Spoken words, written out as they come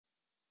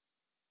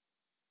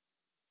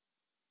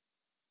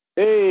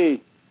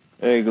Hey.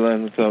 Hey,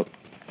 Glenn, what's up?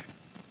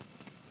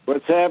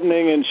 What's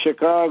happening in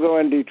Chicago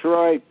and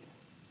Detroit?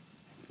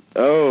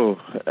 Oh,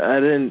 I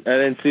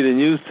didn't see the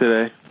news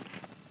today.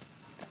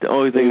 The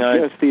only thing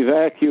they just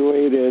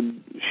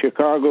evacuated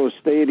Chicago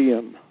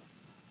Stadium.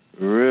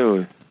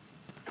 Really?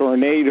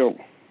 Tornado.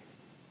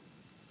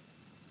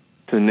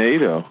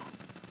 Tornado.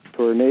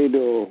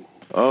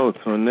 Oh,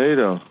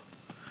 tornado.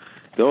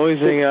 The only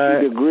thing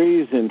 50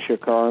 degrees in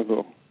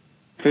Chicago.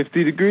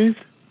 50 degrees?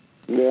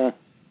 Yeah.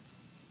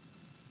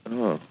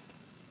 Oh.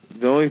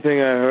 The only thing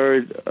I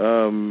heard,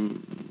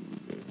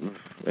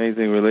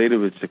 anything related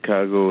with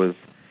Chicago was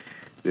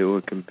they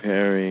were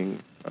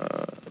comparing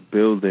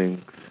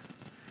buildings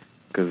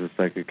because it's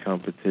like a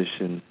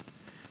competition,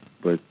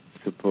 but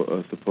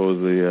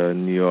supposedly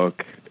New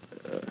York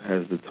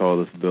has the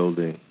tallest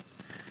building.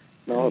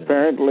 No,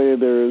 apparently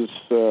there's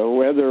a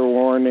weather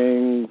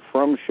warning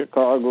from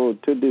Chicago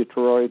to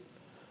Detroit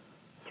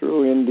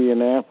through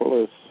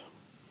Indianapolis.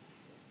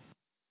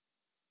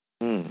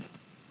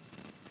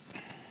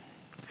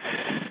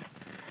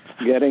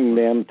 Getting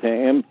them to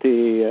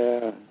empty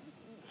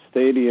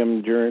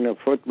stadium during a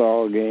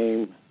football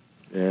game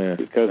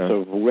because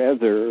of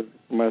weather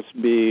must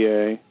be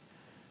a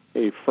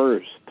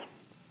first.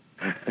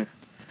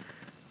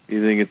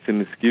 You think it's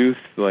an excuse,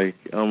 like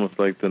almost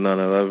like the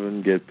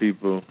 9/11, get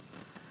people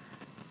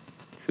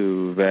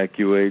to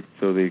evacuate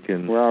so they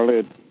can... Well,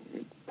 it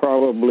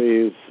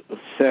probably is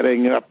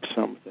setting up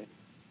something.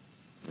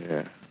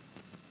 Yeah.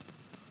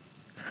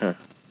 Huh.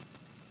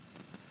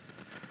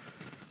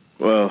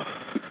 Well...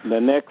 The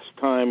next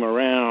time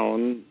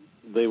around,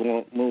 they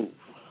won't move.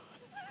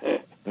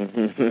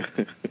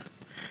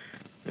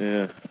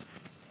 Yeah.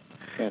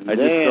 And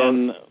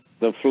then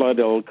the flood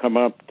will come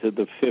up to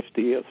the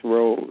 50th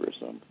row or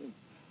something.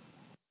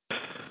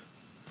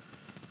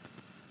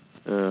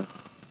 Yeah.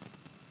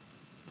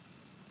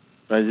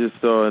 I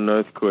just saw an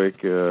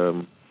earthquake.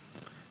 It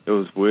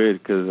was weird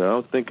because I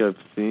don't think I've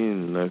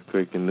seen an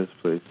earthquake in this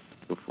place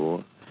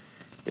before.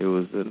 It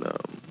was in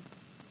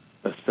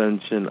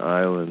Ascension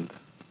Island.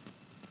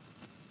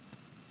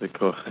 They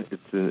call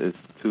it's to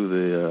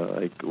the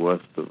like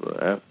west of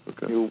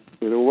Africa.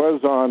 It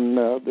was on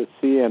the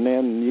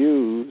CNN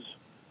news.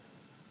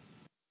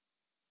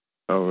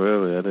 Oh,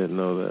 really? I didn't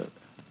know that.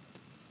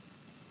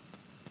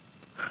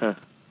 Huh.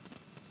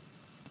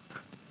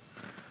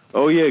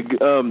 Oh, yeah.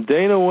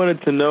 Dana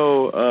wanted to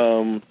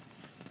know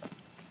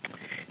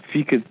if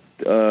he could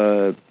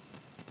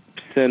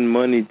send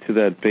money to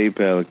that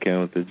PayPal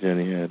account that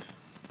Jenny had.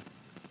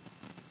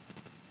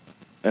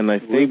 And I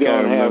think we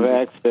don't have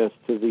access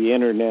to the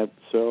internet,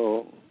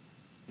 so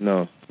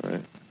no,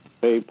 right.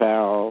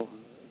 PayPal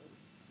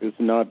is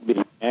not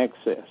being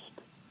accessed.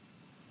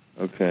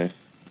 Okay.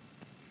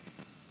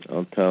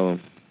 I'll tell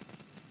him.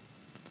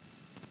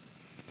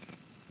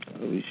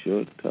 We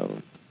should tell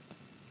him.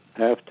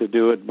 Have to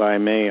do it by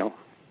mail.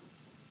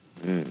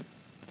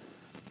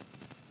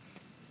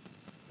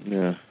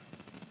 Yeah.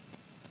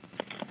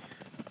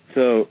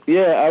 So,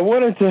 yeah, I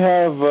wanted to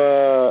have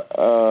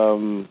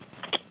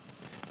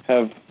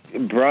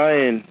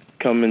Brian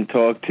come and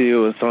talk to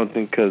you or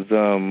something, because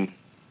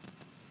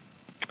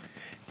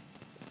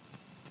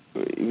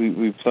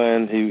we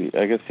planned.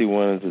 I guess he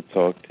wanted to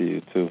talk to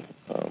you too.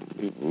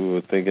 We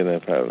were thinking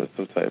of having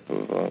some type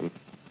of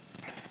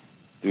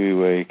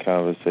three-way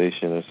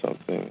conversation or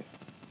something,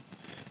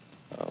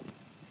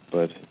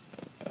 but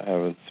I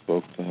haven't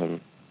spoke to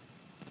him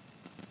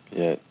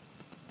yet.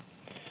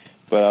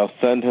 But I'll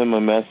send him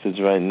a message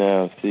right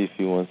now, see if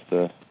he wants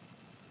to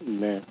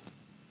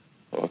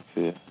talk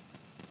to you.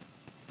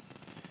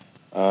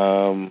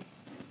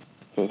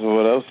 So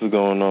what else is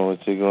going on with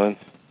you, Glenn?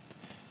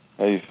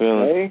 How you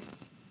feeling? Hey?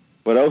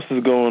 What else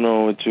is going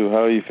on with you?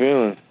 How are you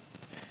feeling?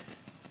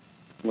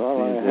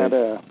 Well, I had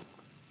a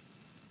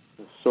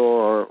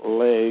sore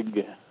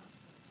leg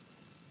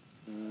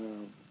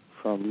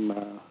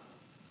from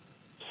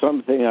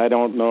something I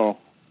don't know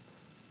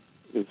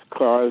is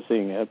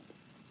causing it,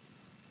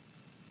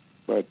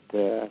 but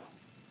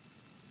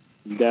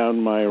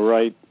down my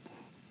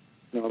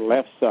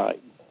left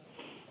side.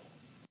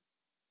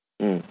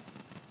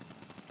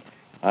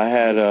 I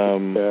had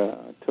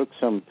took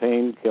some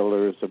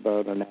painkillers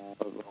about an hour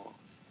ago.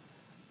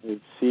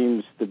 It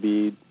seems to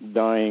be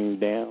dying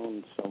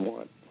down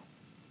somewhat.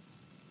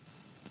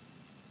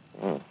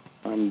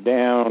 I'm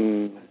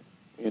down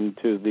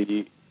into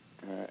the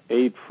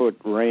 8-foot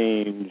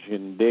range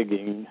in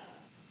digging.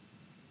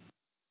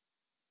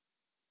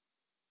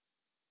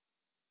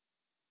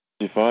 What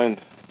did you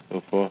find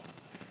so far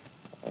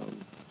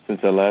since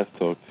I last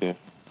talked to you?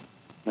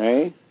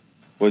 Hey?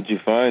 What did you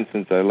find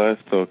since I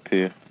last talked to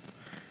you? Did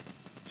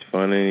you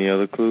find any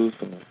other clues?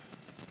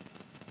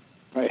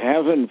 I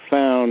haven't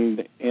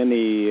found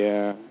any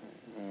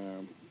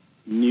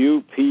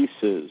new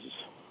pieces.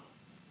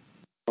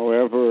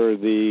 However,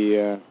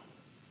 the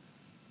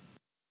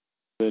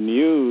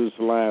news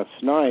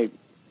last night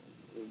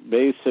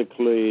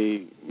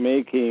basically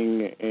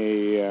making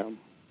a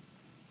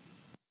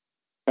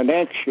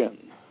connection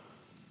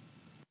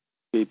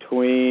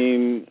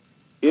between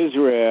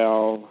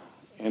Israel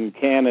and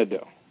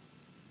Canada.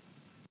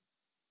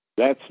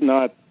 That's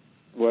not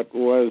what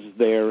was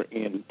their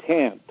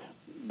intent.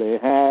 They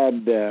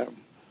had a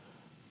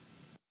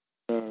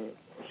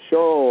show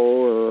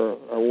or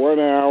a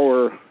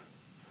 1-hour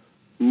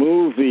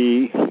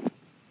movie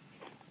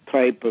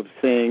type of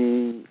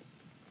thing,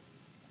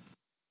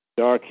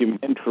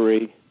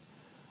 documentary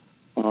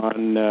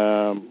on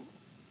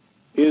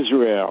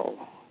Israel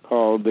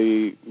called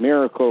The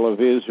Miracle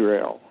of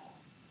Israel.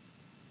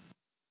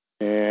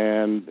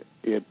 And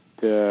it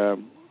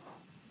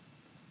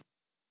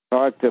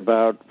talked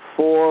about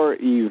 4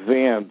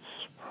 events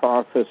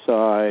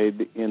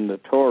prophesied in the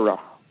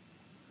Torah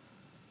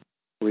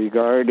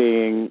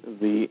regarding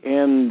the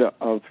end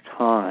of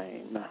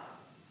time,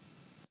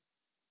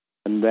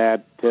 and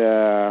that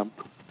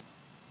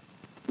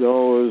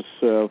those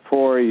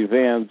 4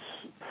 events,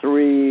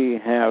 3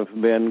 have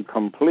been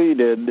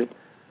completed,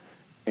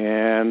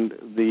 and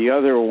the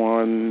other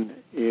one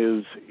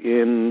is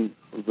in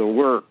the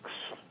works.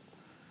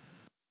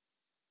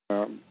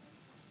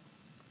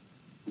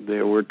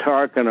 They were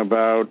talking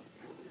about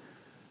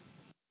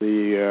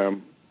the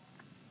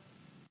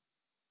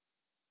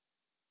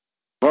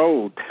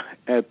vote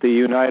at the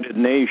United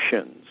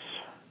Nations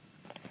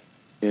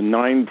in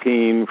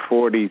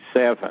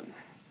 1947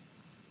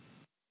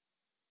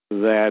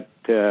 that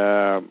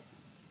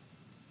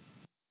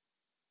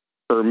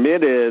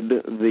permitted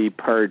the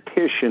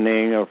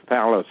partitioning of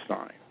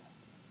Palestine.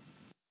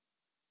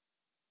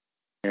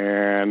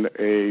 And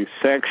a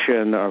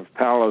section of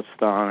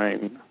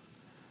Palestine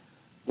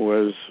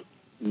was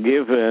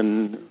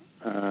given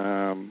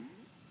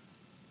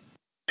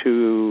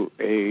to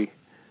a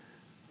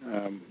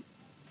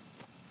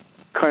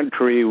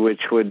country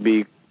which would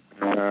be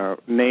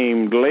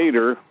named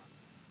later,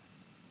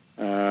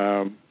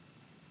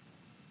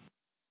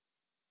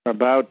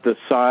 about the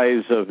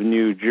size of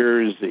New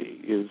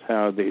Jersey is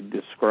how they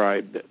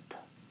described it.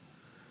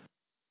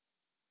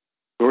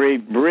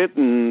 Great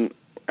Britain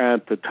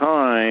at the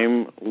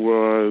time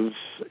was,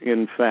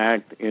 in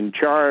fact, in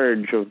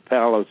charge of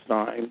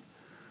Palestine.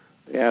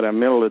 They had a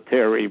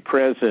military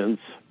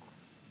presence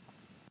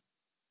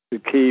to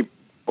keep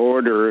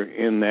order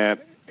in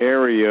that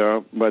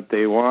area, but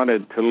they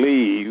wanted to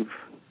leave.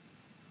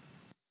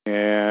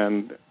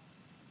 And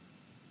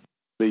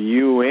the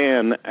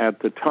UN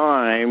at the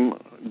time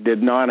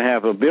did not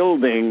have a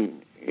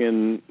building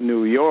in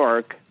New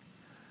York,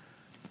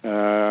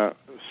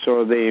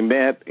 so they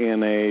met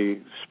in a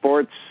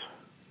sports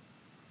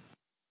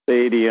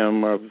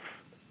stadium of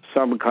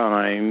some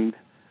kind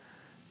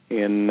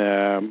in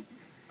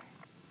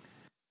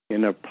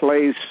a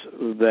place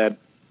that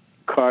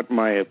caught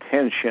my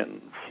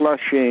attention,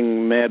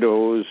 Flushing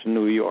Meadows,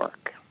 New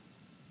York.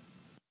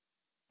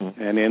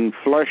 And in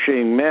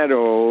Flushing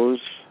Meadows,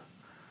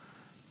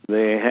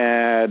 they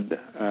had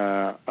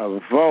a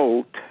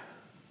vote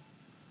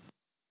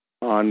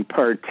on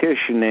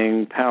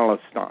partitioning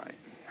Palestine.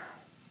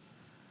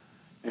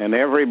 And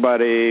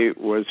everybody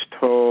was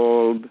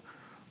told,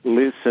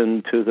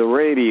 listen to the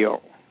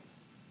radio.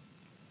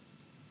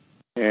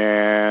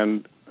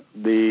 And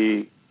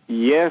the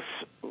yes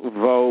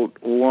vote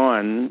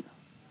won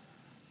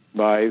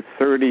by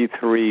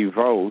 33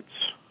 votes,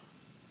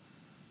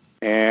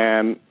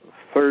 and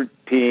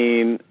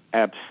 13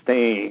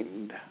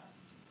 abstained.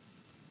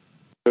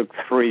 Took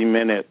 3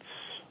 minutes.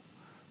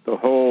 The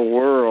whole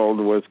world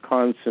was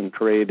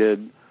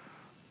concentrated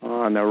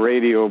on a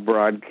radio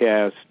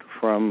broadcast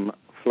from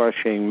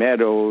Flushing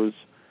Meadows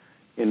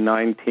in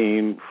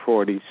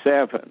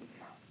 1947.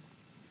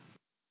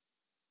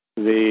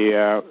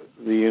 The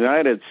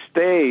United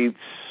States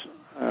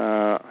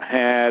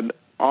had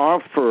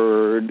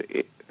offered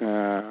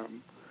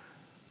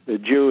the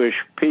Jewish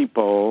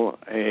people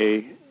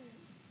a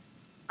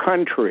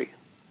country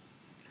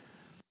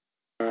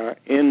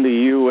in the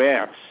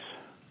U.S.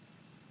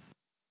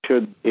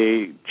 should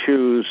they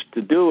choose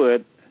to do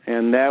it,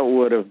 and that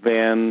would have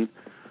been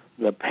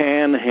the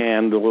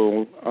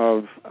panhandle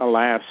of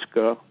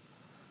Alaska,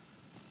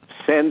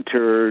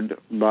 centered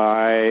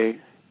by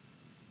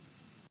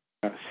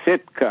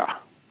Sitka.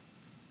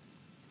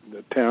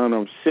 The town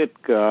of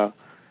Sitka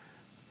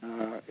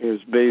is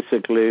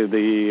basically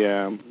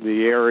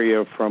the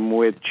area from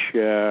which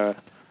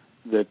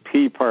the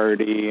Tea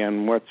Party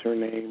and what's her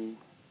name?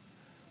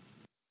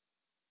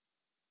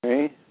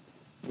 Hey?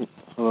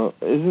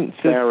 Isn't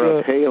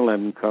Sarah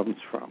Palin comes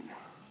from.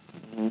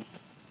 Mm-hmm.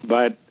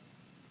 But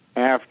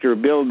after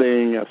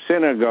building a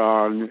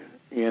synagogue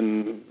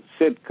in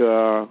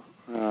Sitka,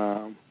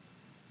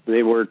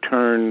 they were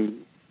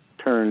turned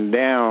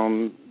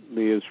down.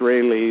 The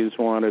Israelis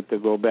wanted to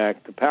go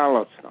back to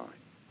Palestine.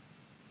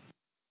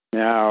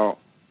 Now,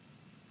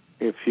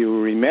 if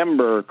you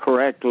remember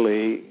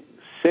correctly,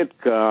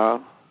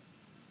 Sitka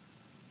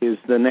is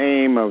the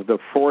name of the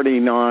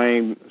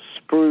 49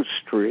 spruce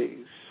trees.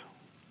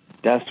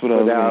 That's what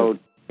put out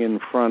in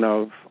front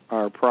of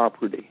our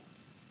property.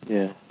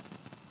 Yeah.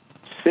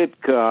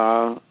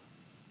 Sitka,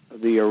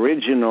 the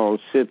original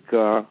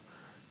Sitka,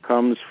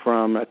 comes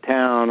from a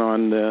town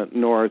on the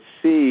North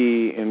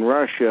Sea in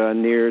Russia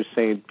near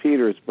St.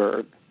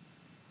 Petersburg,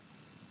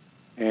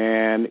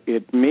 and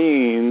it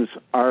means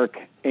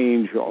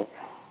archangel.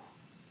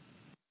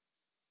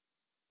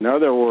 In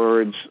other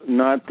words,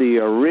 not the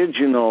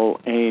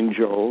original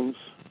angels,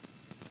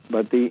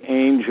 but the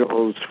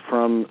angels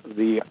from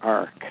the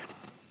ark,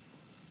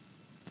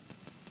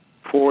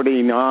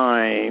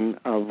 49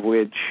 of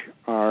which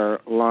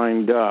are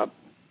lined up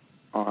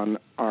on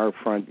our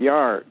front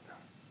yard.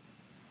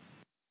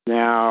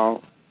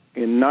 Now,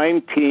 in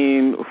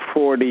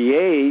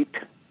 1948,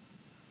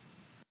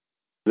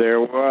 there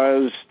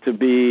was to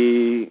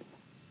be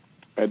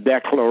a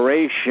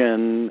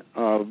declaration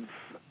of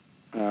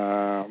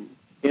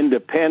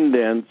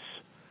independence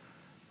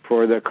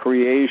for the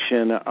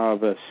creation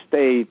of a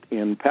state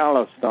in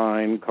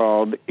Palestine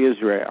called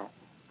Israel.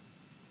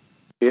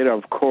 It,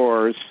 of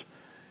course,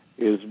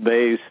 is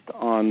based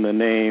on the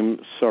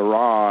name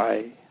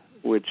Sarai,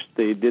 which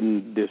they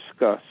didn't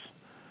discuss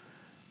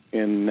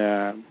in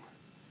the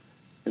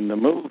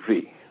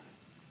movie.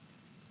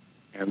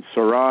 And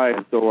Sarai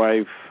is the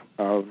wife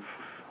of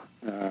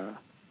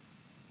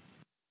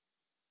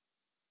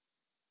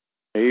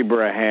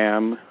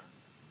Abraham,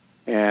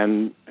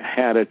 and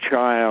had a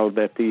child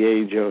at the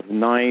age of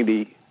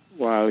 90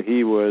 while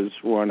he was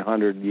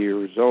 100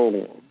 years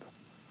old.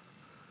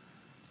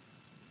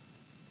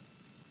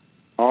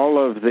 All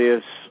of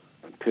this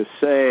to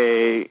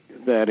say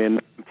that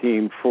in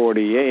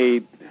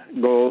 1948,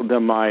 Golda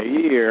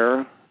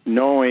Meir,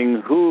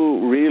 knowing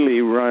who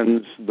really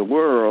runs the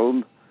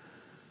world,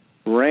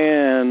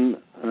 ran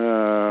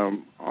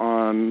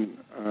on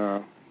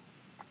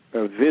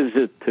a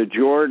visit to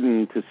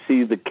Jordan to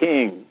see the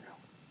king,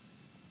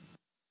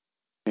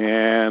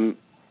 and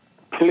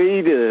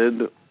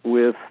pleaded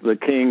with the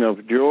king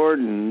of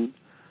Jordan,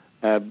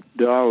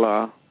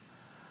 Abdullah,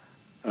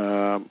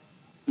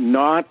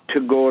 not to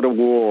go to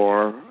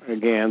war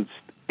against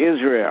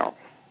Israel.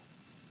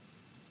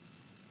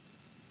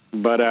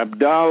 But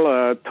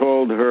Abdullah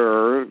told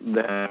her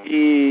that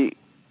he,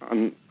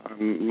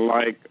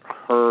 unlike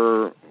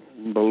her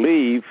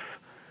belief,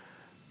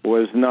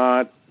 was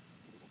not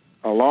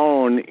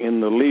alone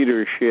in the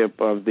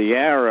leadership of the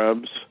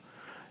Arabs.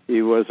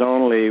 He was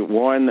only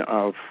one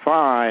of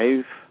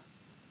 5,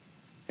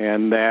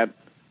 and that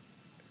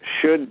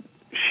should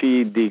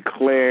she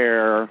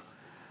declare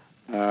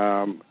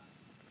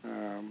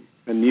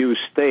a new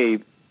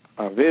state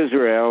of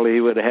Israel,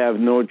 he would have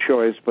no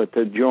choice but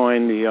to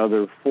join the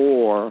other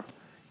 4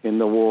 in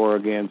the war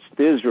against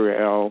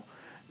Israel,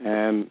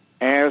 and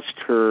asked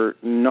her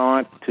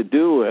not to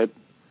do it,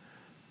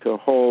 to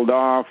hold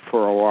off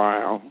for a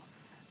while.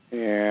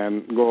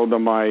 And Golda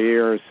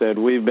Meir said,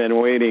 "We've been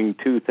waiting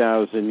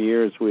 2,000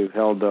 years. We've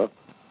held up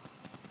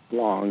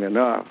long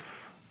enough."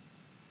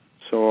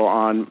 So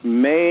on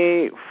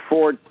May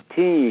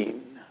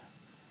 14,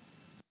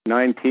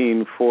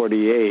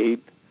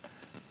 1948,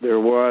 there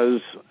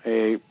was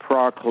a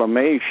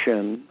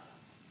proclamation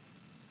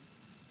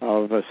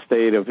of a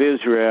state of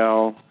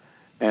Israel,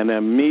 and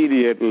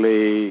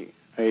immediately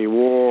a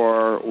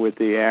war with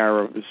the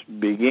Arabs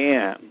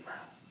began.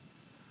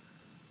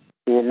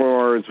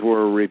 Wars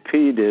were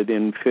repeated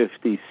in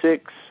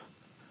 56,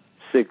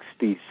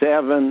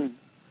 67,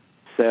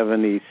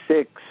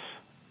 76,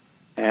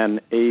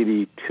 and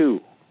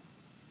 82.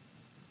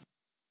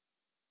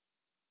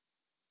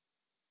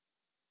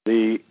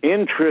 The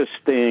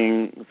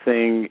interesting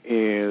thing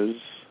is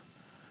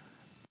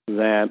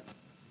that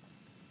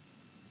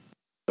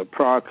the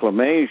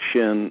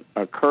proclamation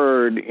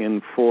occurred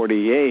in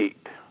 48,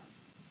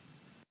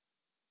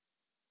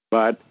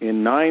 but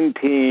in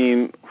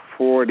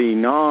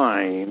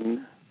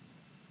 1949,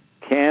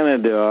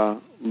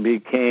 Canada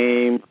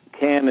became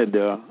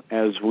Canada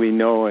as we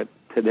know it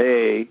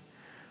today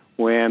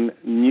when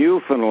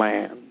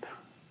Newfoundland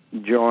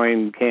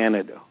joined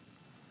Canada,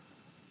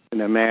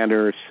 in a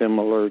manner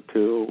similar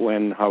to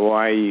when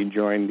Hawaii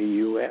joined the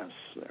U.S.,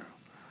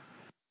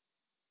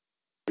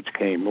 which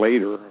came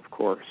later, of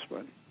course.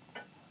 But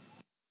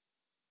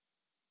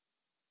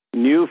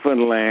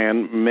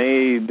Newfoundland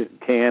made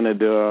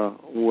Canada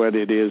what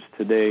it is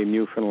today,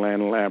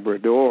 Newfoundland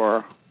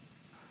Labrador,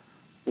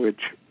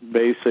 which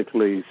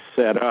basically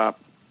set up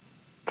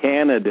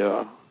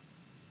Canada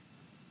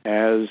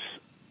as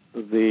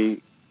the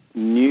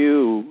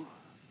new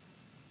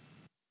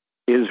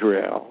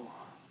Israel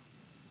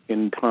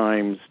in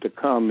times to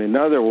come. In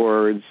other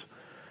words,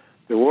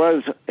 there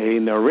was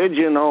an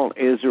original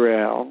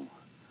Israel,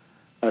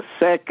 a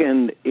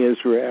second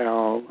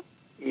Israel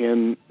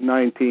in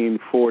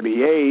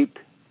 1948,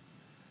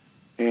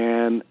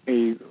 and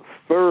a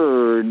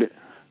third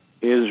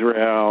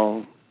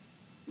Israel,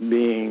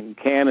 being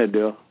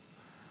Canada,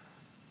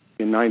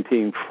 in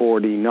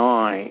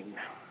 1949.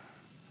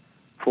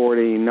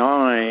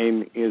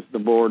 49 is the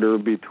border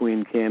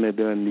between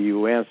Canada and the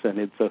U.S., and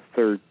it's a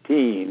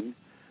 13.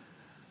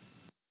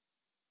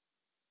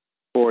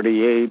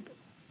 48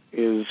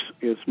 is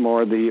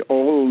more the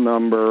old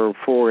number,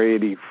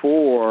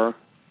 484,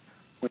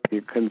 when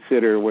you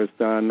consider was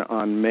done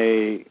on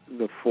May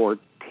the 14th.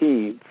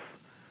 19th,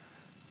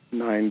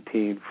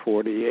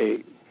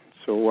 1948.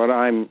 So what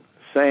I'm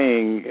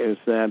saying is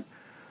that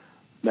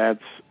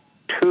that's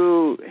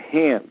two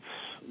hints,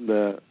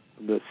 the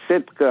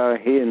Sitka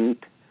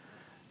hint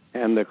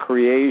and the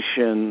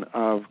creation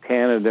of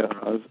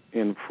Canada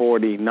in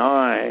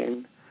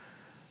 49,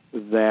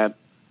 that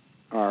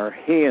are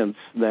hints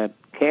that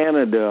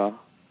Canada,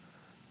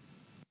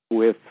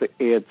 with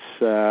its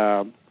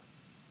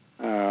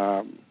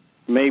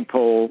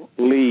maple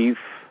leaf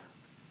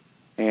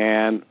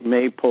and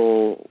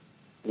maple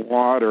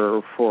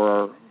water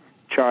for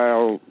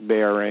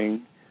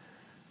childbearing,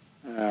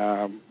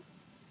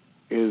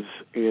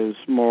 is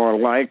more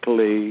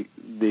likely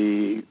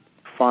the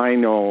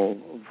final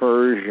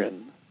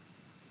version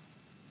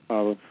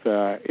of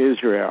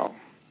Israel.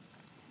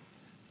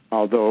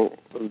 Although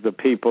the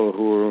people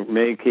who are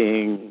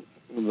making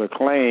the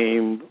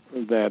claim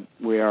that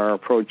we are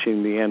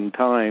approaching the end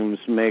times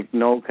make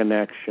no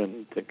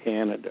connection to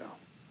Canada.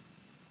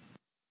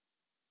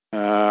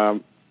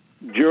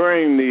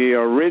 During the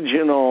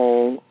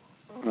original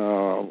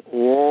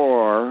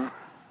war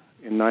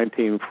in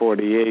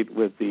 1948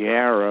 with the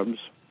Arabs,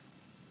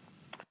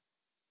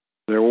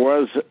 there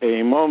was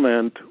a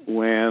moment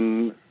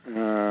when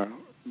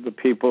the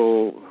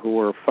people who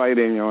were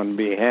fighting on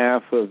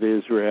behalf of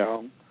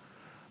Israel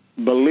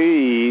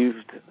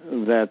believed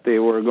that they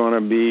were going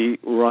to be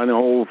run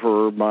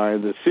over by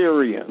the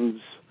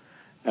Syrians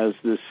as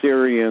the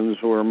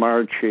Syrians were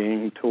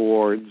marching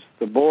towards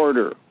the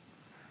border.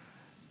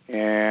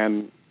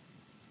 And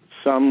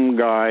some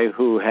guy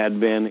who had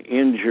been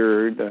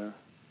injured, a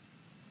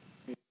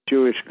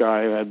Jewish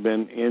guy who had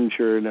been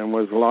injured and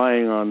was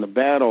lying on the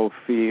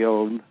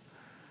battlefield,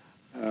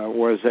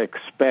 was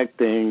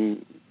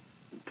expecting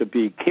to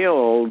be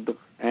killed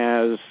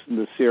as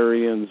the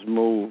Syrians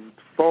moved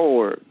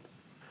forward.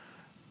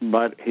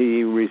 But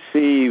he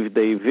received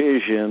a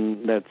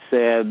vision that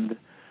said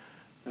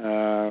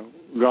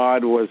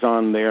God was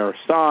on their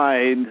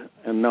side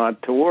and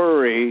not to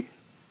worry.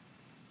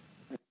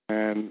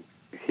 And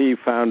he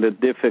found it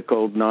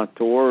difficult not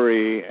to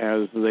worry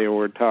as they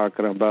were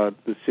talking about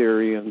the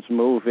Syrians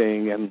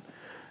moving and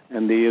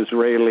the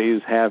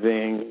Israelis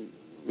having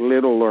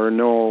little or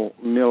no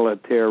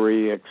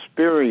military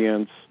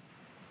experience,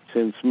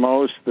 since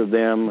most of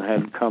them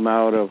had come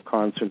out of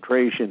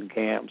concentration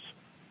camps,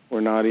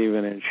 were not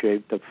even in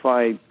shape to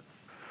fight.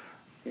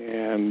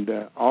 And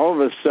all of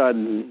a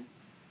sudden,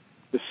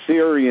 the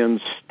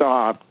Syrians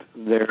stopped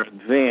their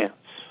advance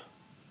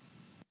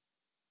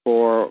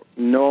for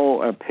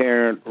no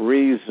apparent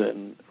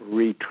reason,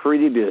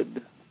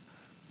 retreated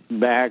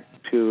back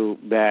to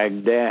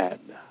Baghdad.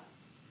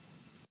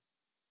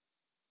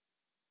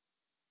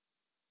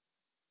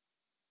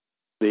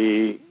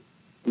 The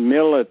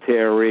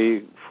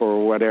military,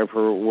 for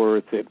whatever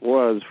worth it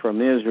was,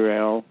 from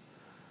Israel,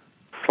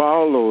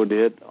 followed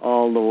it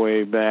all the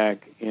way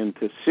back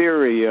into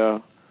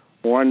Syria,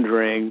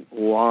 wondering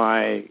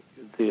why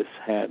this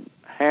had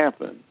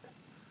happened.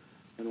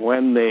 And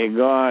when they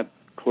got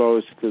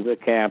close to the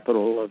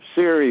capital of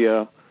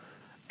Syria,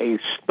 a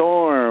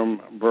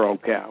storm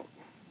broke out.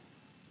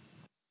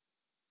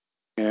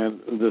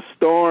 And the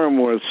storm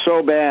was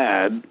so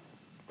bad,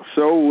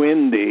 so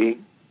windy,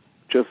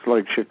 just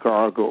like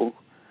Chicago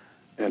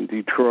and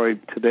Detroit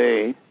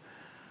today,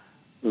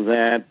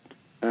 that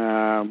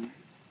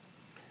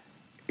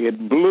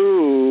it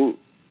blew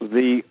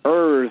the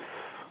earth.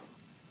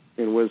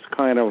 It was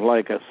kind of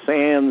like a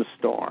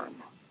sandstorm.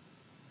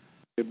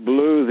 It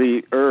blew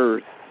the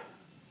earth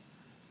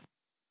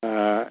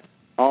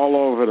all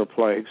over the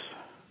place.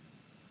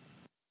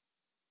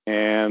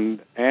 And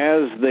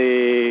as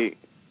the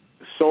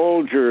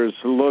soldiers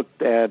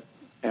looked at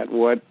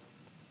what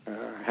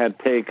had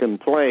taken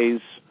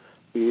place,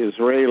 the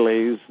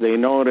Israelis, they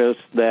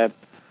noticed that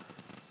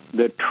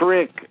the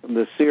trick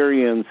the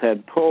Syrians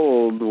had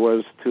pulled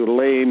was to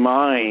lay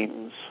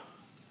mines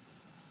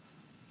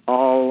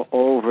all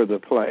over the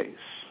place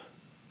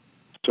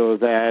so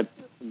that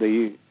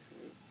the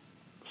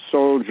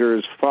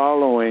soldiers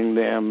following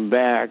them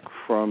back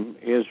from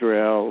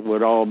Israel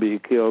would all be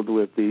killed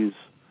with these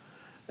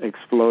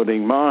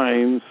exploding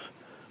mines.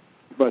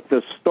 But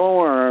the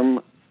storm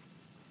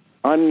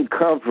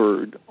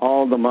uncovered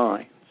all the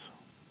mines,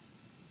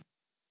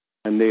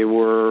 and they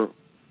were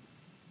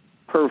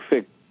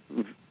perfect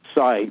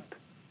sight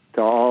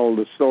to all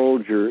the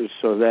soldiers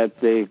so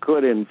that they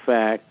could, in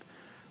fact,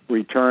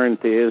 return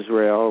to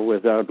Israel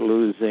without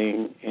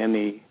losing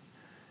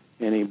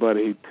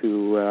anybody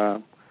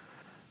to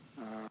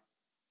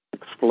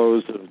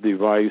explosive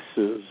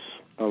devices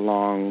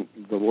along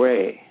the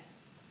way.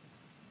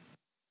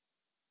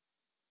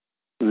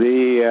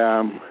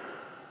 The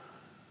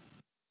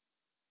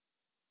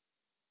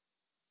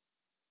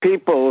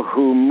people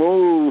who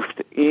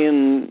moved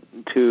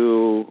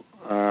into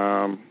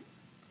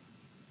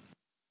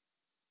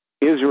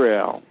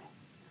Israel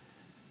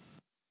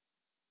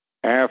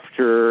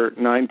after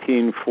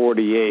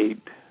 1948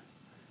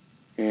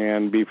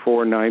 and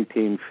before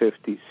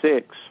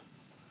 1956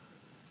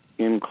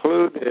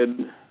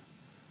 included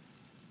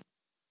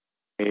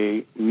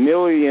 1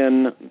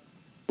 million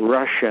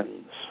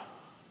Russians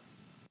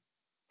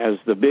as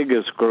the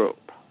biggest group,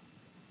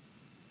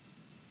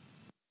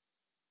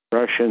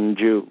 Russian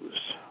Jews.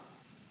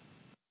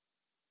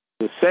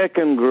 The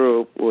second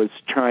group was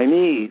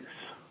Chinese.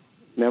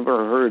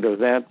 Never heard of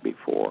that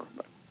before,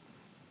 but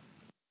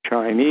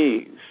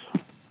Chinese.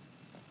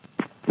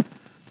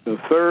 The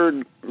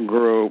third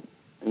group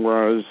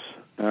was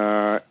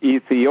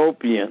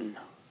Ethiopian.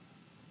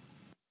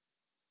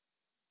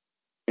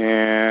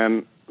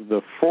 And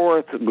the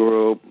fourth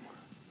group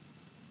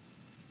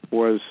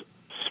was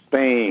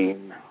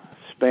Spanish.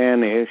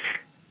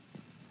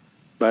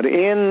 But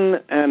in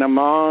and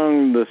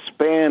among the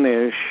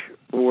Spanish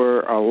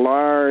were a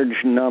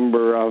large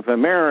number of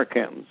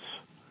Americans,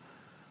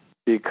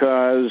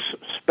 because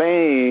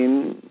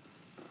Spain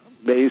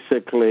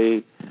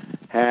basically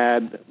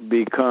had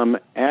become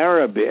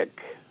Arabic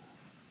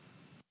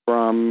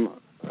from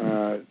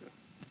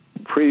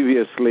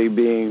previously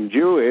being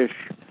Jewish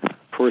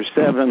for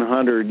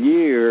 700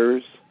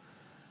 years,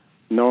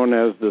 known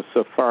as the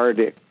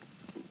Sephardic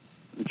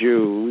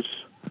Jews.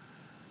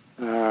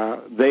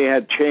 They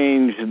had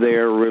changed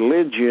their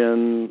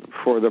religion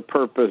for the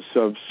purpose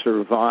of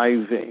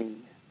surviving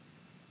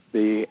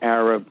the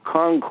Arab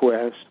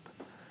conquest,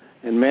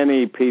 and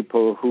many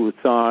people who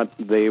thought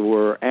they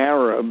were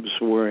Arabs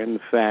were in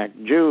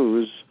fact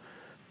Jews.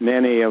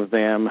 Many of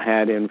them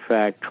had in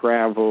fact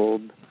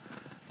traveled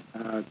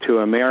to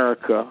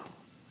America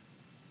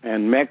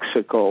and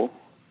Mexico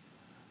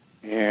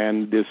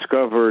and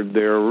discovered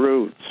their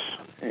roots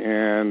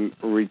and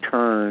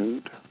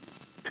returned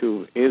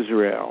to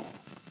Israel.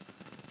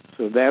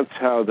 So that's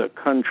how the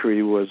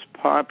country was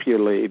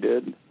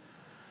populated.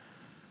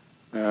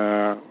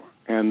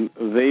 And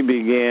they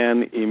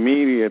began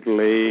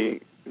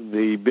immediately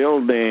the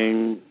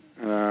building,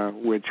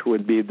 which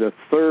would be the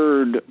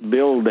third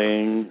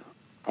building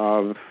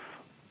of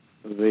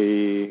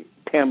the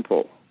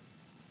temple.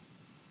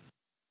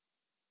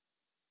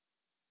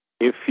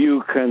 If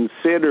you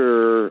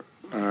consider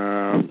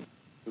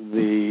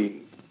the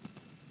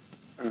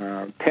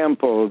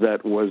temple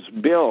that was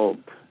built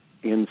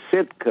in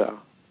Sitka,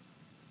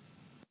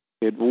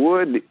 it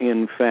would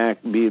in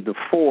fact be the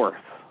fourth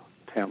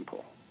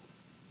temple.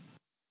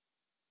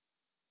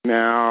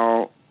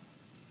 Now,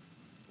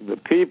 the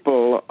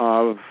people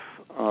of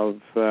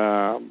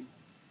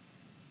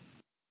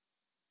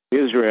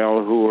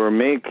Israel who were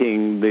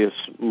making this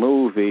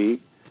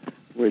movie,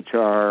 which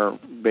are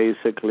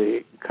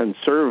basically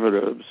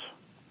conservatives,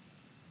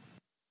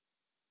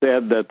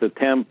 said that the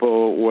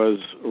temple was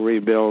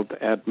rebuilt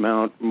at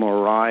Mount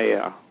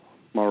Moriah.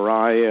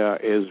 Moriah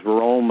is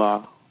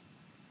Roma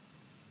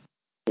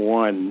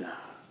 1,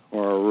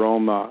 or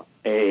Roma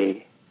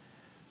A,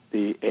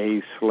 the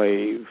A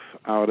slave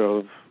out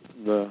of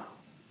the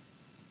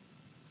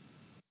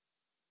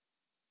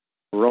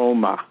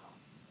Roma.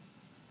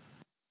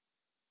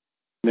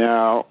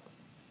 Now,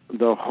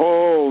 the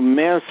whole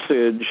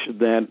message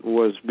that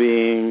was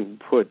being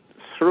put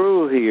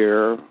through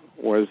here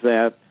was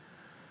that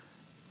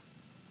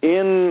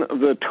in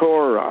the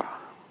Torah,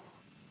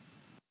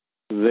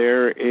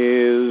 there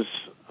is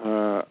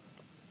a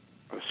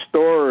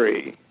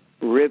story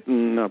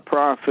written, a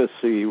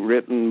prophecy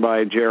written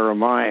by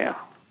Jeremiah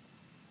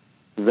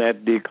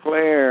that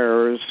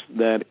declares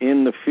that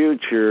in the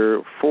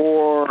future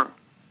 4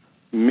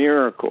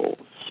 miracles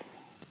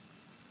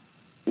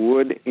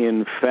would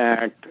in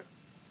fact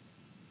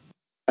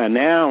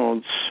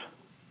announce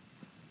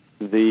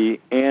the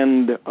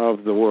end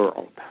of the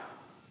world.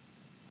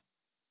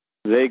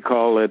 They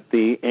call it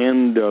the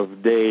end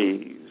of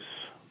days.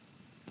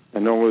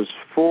 And those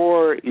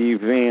 4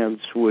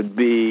 events would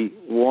be,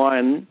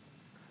 1,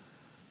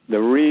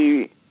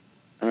 the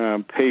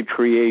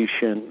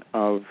repatriation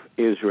of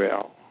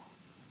Israel,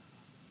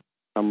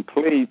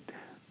 complete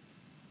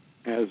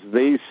as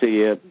they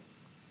see it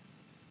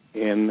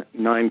in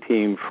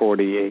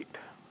 1948.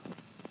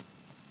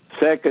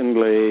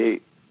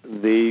 Secondly,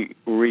 the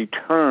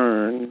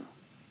return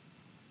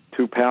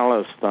to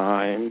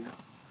Palestine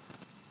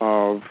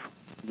of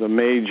the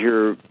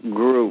major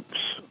groups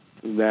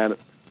that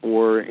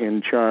were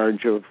in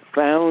charge of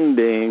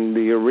founding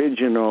the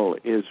original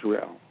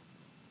Israel.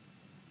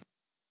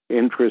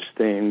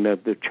 Interesting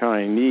that the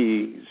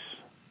Chinese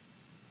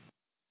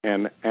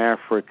and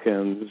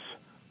Africans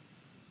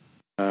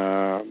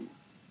are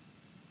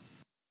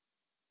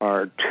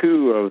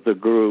 2 of the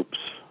groups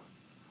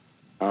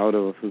out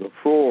of the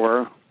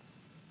 4,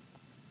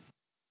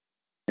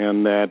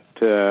 and that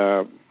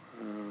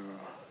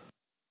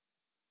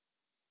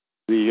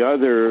the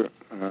other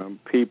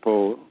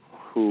people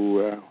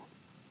who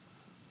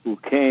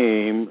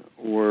came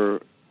were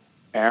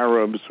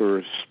Arabs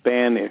or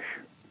Spanish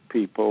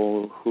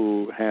people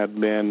who had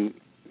been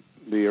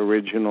the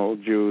original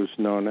Jews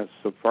known as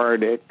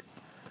Sephardic,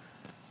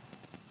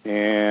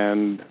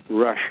 and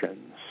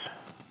Russians.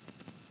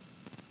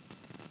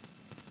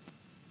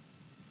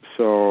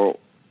 So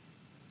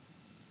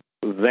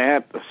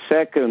that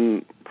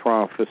second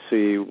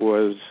prophecy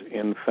was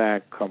in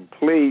fact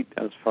complete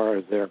as far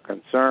as they're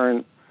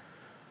concerned.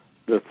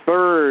 The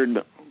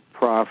third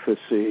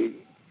prophecy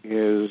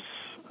is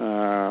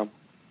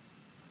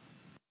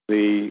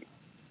the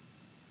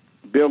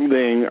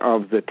building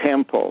of the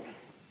temple.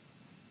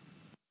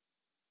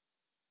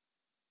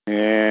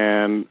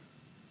 And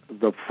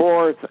the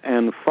fourth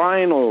and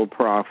final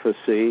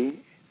prophecy,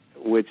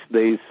 which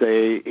they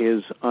say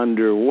is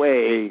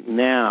underway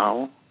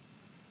now,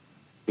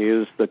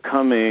 is the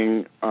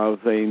coming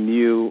of a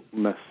new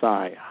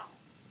Messiah.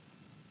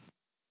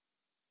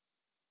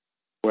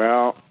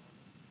 Well,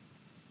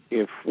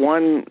 if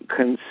one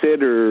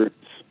considers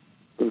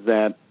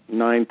that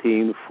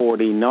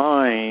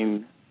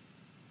 1949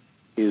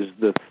 is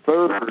the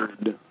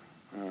third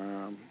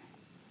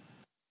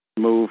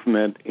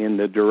movement in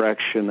the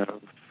direction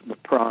of the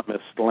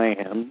Promised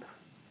Land,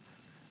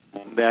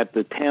 and that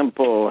the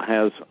temple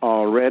has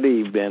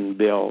already been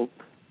built,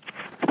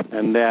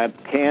 and that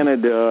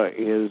Canada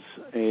is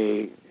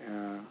a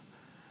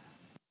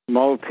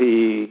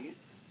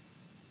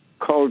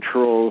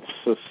multicultural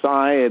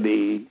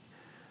society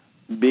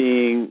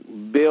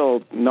being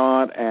built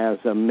not as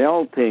a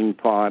melting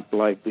pot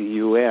like the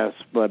U.S.,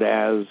 but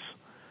as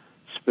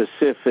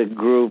specific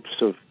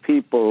groups of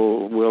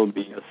people will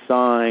be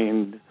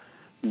assigned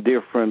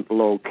different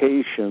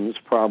locations,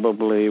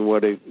 probably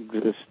what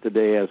exists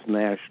today as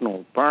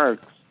national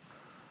parks,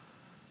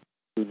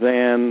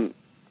 then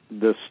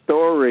the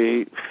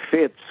story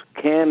fits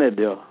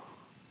Canada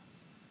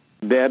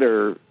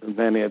better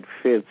than it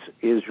fits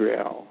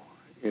Israel.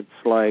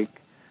 It's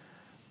like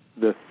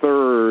the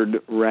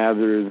third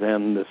rather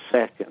than the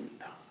second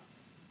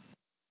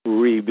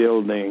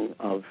rebuilding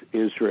of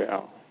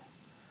Israel.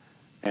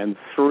 And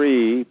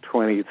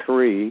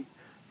 3:23,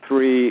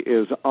 3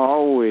 is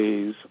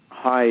always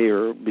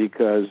higher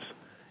because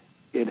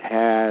it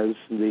has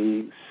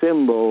the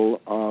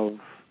symbol of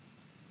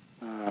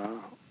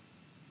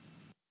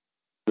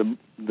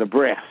the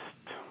breast.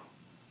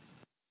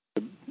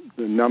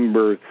 The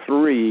number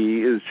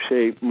 3 is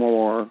shaped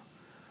more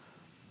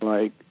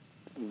like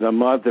the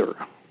mother.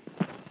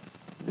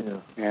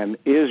 Yeah. And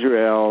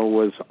Israel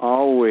was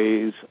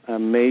always a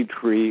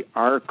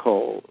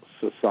matriarchal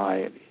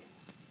society.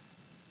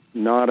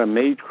 Not a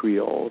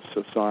matrial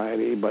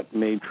society, but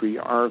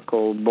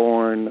matriarchal,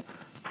 born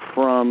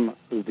from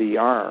the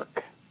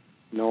ark,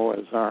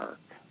 Noah's ark.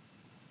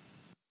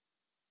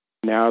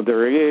 Now,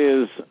 there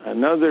is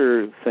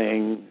another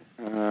thing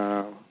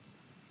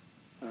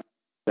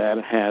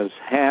that has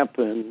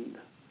happened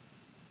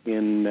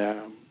in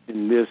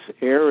this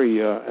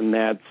area, and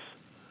that's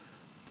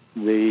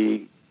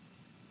the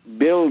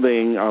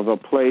building of a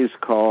place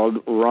called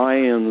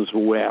Ryan's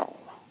Well.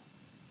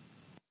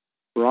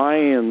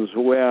 Ryan's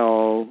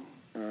Well,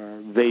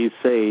 they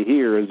say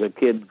here, is a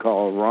kid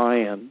called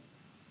Ryan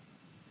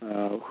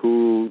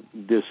who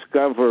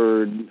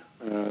discovered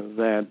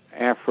that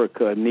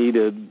Africa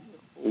needed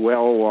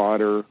well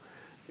water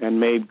and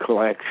made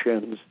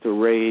collections to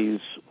raise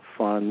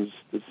funds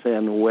to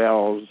send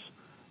wells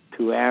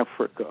to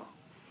Africa.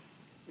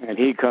 And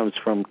he comes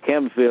from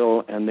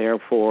Kempville, and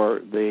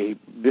therefore they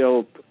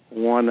built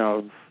one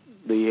of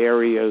the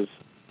areas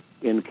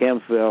in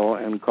Kempville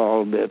and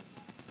called it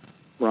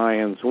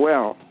Ryan's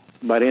Well.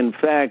 But in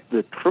fact,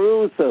 the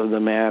truth of the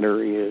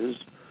matter is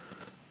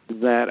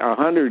that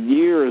 100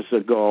 years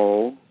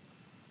ago,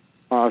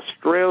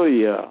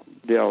 Australia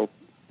built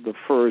the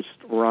first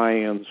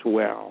Ryan's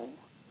Well,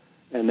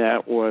 and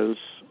that was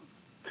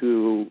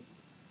to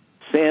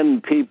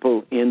send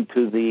people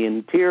into the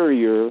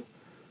interior,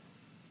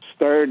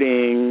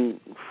 starting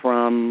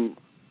from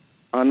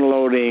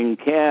unloading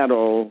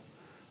cattle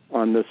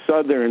on the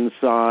southern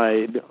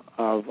side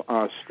of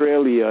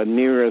Australia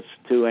nearest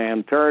to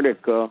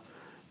Antarctica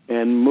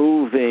and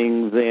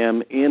moving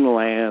them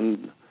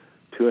inland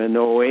to an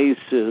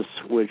oasis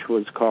which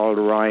was called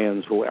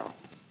Ryan's Well.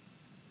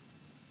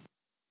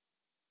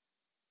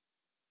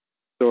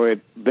 So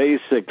it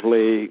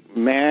basically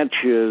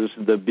matches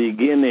the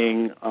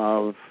beginning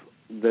of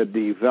the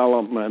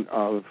development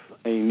of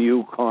a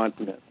new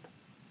continent.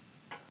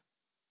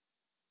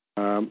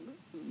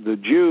 The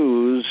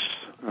Jews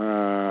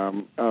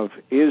of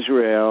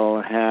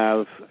Israel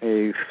have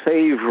a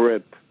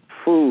favorite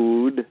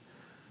food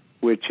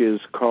which is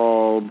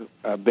called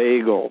a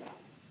bagel.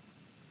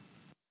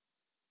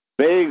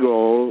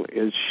 Bagel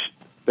is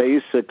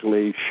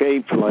basically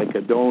shaped like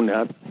a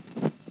donut,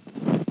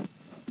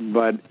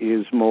 but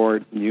is more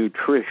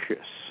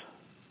nutritious.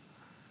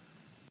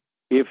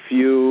 If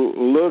you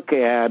look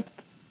at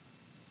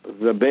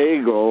the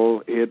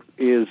bagel, it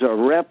is a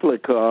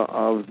replica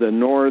of the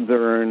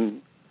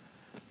northern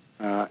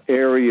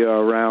area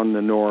around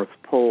the North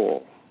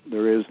Pole.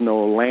 There is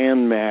no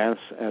landmass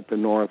at the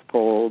North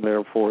Pole,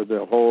 therefore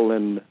the hole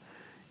in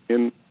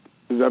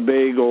the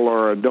bagel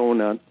or a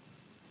donut,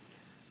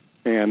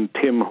 and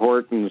Tim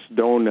Hortons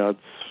Donuts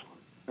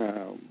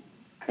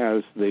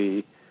has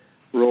the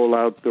roll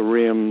out the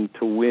rim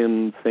to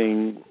win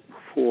thing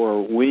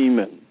for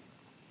women.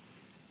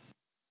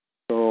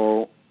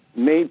 So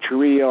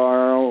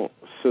matriarchal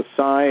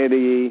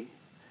society,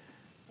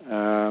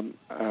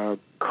 a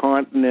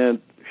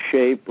continent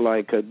shaped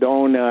like a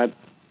donut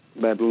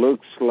but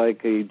looks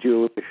like a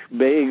Jewish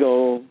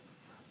bagel,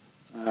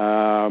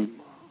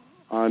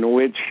 on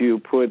which you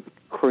put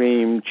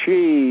cream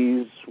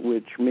cheese,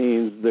 which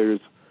means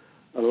there's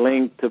a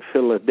link to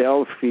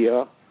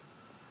Philadelphia,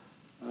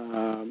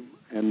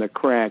 and the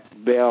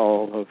cracked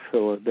bell of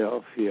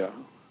Philadelphia,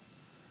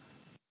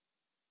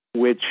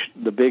 which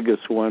the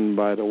biggest one,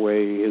 by the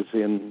way, is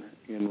in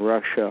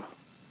Russia.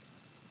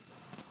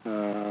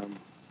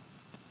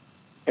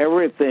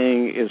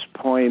 Everything is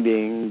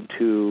pointing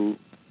to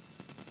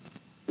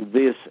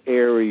this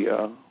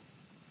area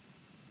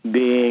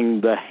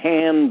being the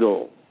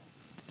handle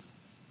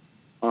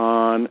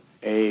on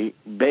a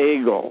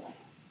bagel,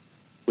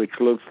 which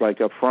looks like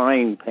a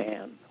frying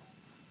pan,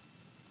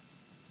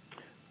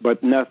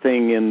 but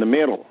nothing in the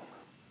middle.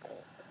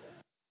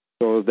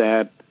 So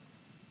that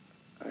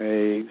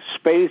a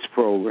space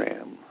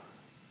program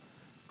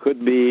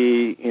could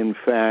be, in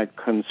fact,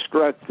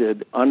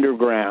 constructed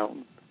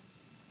underground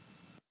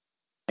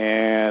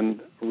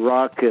and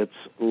rockets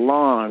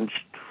launched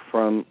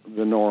from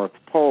the North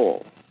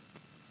Pole.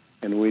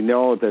 And we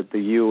know that the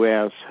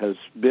U.S. has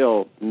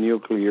built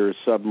nuclear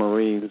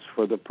submarines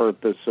for the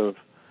purpose of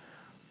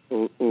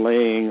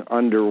laying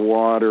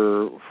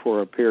underwater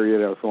for a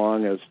period as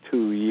long as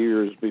 2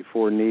 years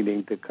before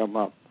needing to come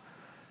up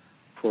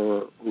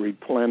for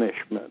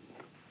replenishment.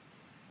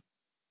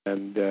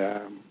 And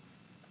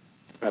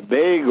a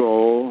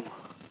bagel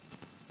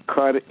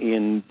cut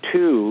in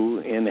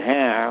two, in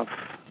half,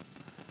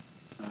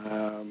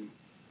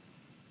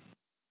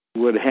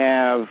 would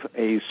have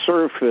a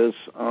surface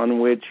on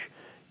which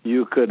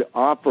you could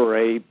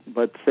operate,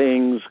 but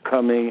things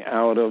coming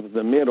out of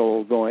the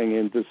middle going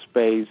into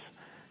space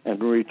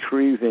and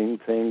retrieving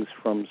things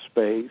from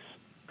space.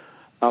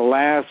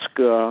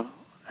 Alaska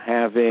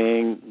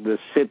having the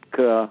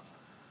Sitka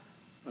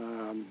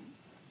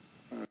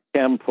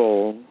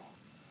temple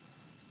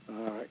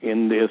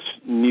in this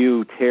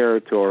new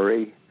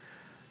territory.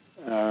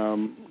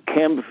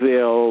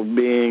 Kempville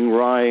being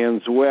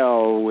Ryan's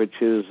Well,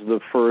 which is the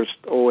first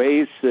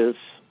oasis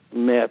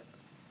met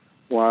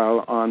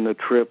while on the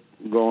trip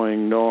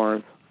going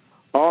north.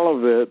 All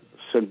of it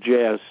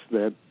suggests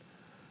that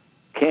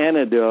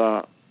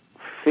Canada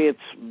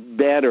fits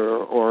better,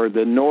 or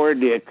the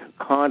Nordic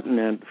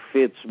continent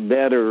fits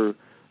better,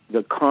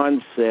 the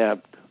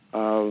concept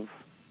of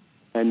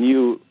a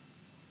new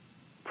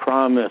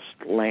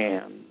promised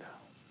land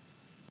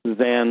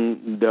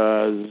than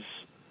does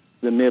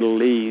the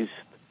Middle East,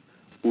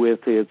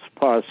 with its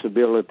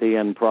possibility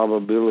and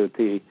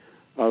probability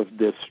of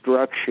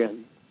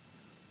destruction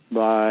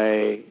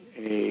by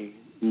a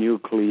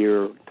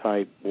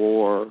nuclear-type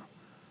war,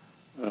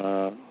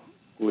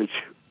 which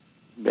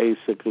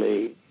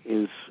basically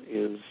is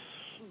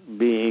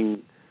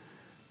being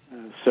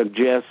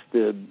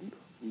suggested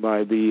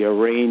by the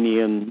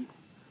Iranian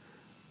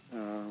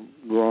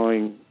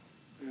growing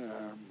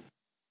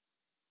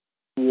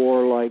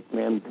warlike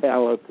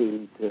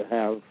mentality to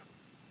have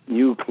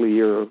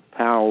nuclear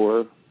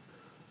power.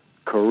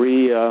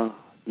 Korea,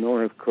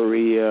 North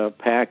Korea,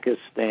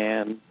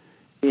 Pakistan,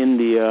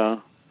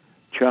 India,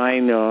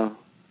 China,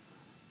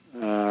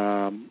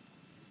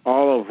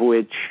 all of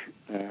which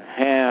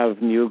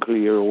have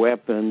nuclear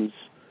weapons.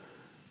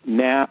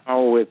 Now,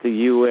 with the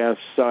U.S.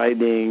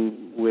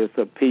 siding with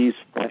a peace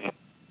plan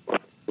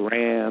with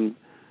Iran,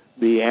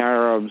 the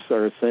Arabs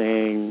are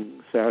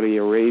saying, Saudi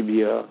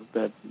Arabia,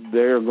 that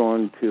they're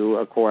going to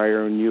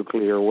acquire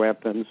nuclear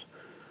weapons,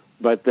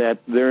 but that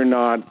they're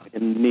not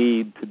in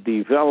need to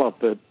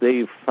develop it.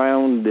 They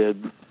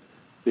founded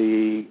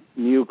the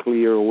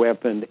nuclear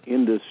weapon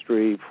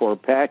industry for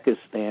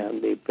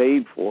Pakistan. They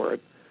paid for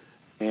it.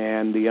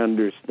 And the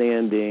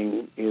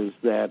understanding is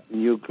that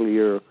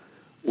nuclear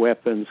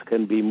weapons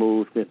can be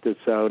moved into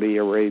Saudi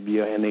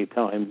Arabia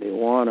anytime they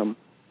want them.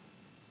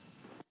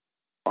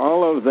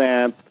 All of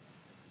that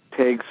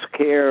takes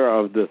care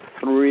of the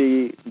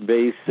three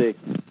basic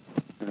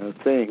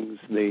things.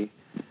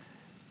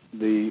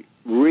 The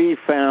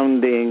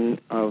refounding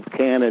of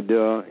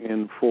Canada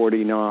in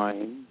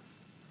 1949,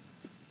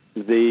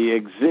 the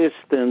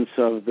existence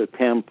of the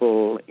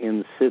temple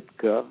in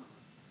Sitka,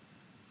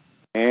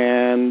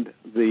 and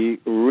the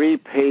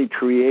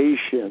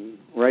repatriation.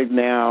 Right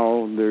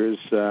now,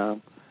 there's a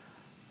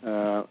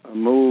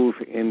move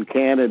in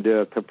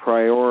Canada to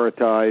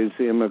prioritize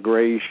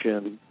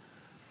immigration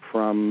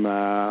from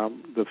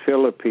the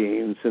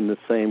Philippines in the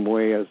same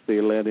way as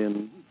they let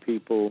in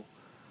people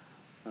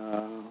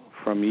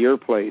from your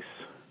place,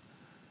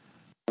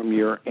 from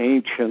your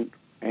ancient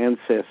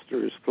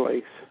ancestors'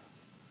 place,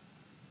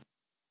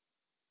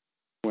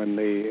 when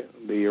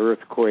the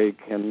earthquake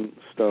and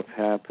stuff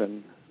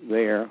happened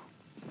there.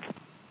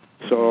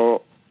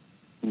 So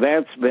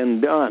that's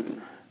been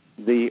done.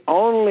 The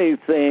only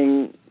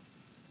thing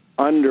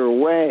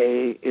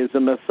underway is a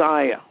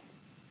Messiah.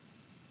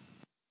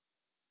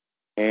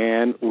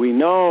 And we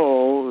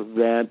know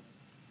that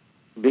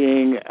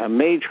being a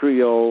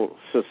matriarchal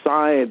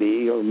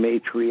society or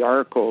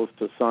matriarchal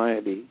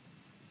society,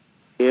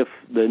 if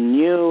the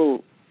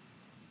new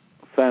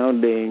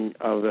founding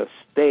of a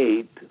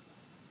state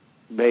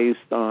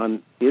based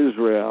on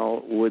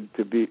Israel would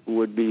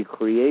be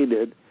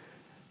created,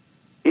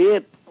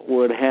 it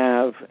would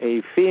have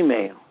a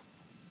female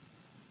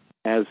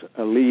as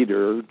a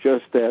leader,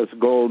 just as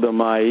Golda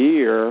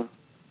Meir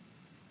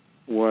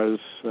was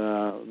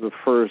the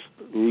first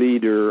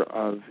leader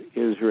of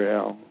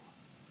Israel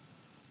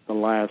the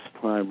last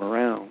time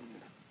around.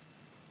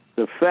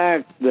 The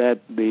fact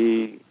that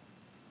the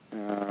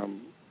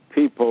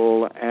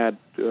people at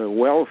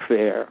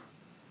welfare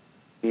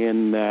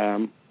in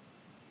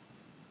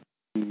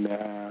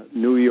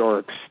New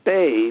York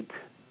State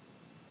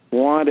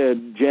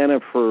wanted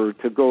Jennifer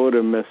to go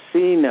to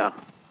Messina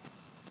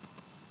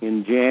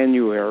in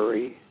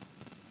January,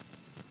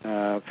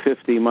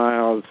 50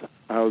 miles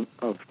out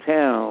of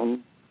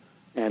town,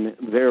 and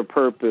their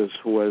purpose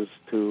was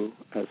to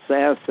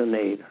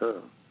assassinate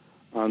her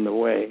on the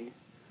way,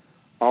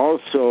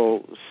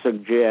 also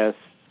suggests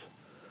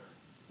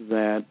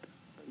that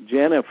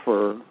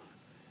Jennifer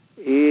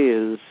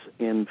is,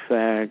 in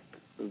fact,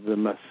 the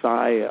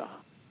Messiah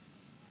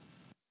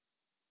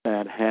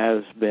that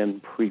has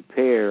been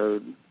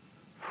prepared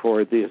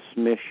for this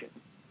mission.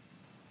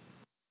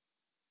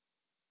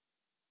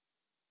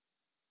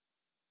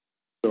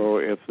 So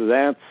if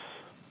that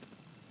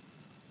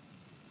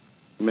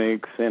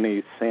makes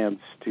any sense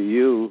to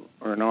you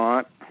or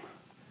not,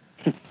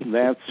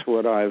 that's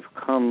what I've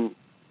come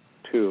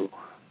to,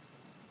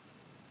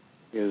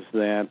 is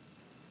that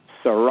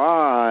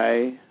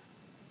Sarai,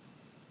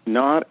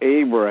 not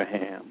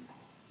Abraham,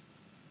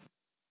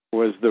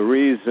 was the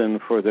reason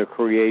for the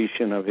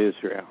creation of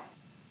Israel.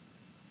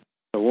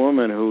 The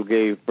woman who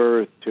gave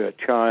birth to a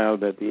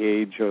child at the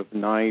age of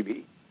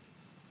 90.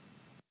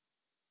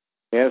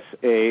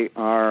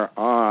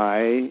 S-A-R-I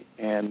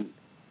and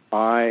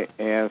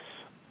I-S-R-A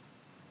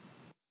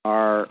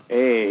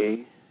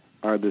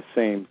are the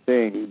same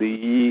thing. The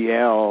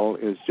E-L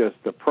is just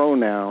a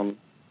pronoun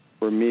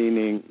for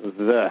meaning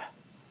the,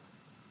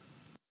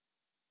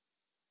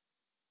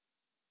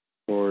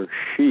 or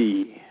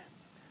she,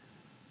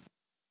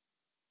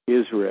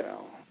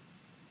 Israel.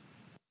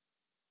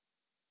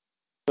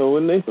 So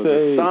when they say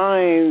the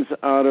signs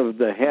out of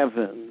the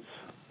heavens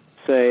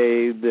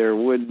say there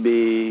would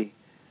be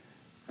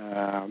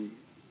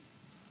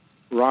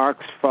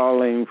rocks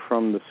falling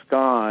from the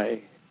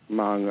sky,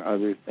 among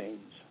other things.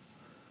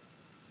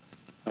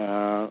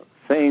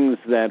 Things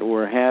that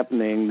were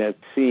happening that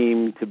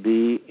seemed to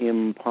be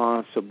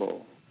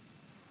impossible.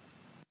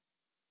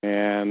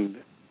 And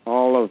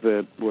all of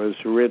it was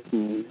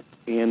written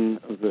in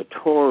the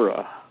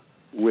Torah,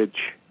 which,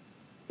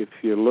 if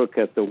you look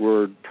at the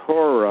word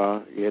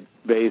Torah, it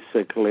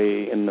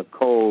basically, in the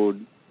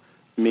code,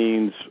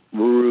 means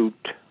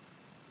root,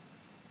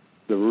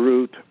 the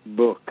root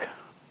book,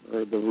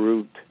 or the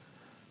root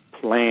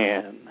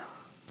plan.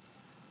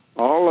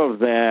 All of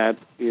that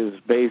is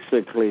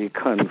basically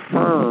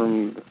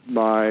confirmed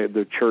by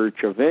the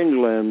Church of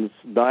England's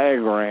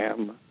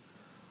diagram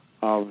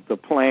of the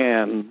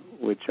plan,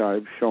 which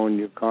I've shown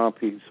you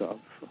copies of,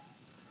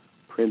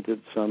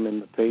 printed some in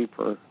the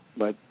paper,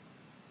 but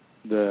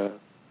the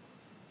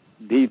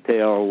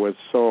detail was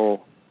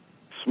so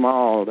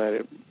small that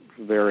it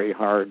was very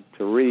hard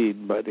to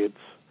read, but it's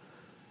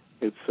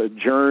a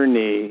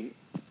journey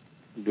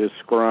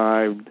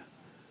described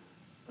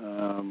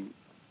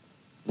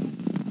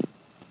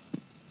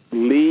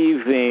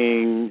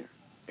leaving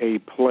a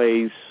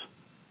place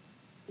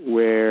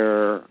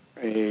where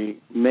a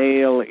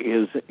male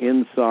is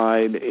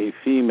inside a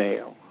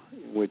female,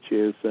 which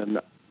is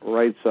a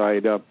right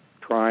side up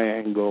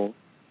triangle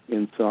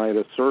inside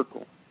a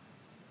circle,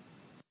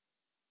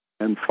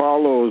 and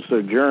follows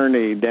a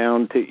journey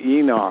down to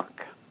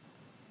Enoch,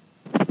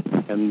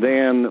 and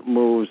then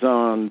moves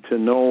on to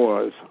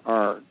Noah's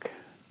Ark.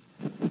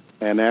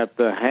 And at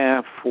the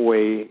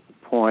halfway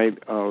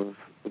point of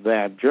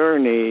that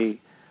journey,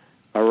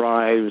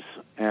 arrives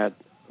at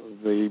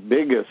the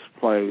biggest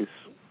place,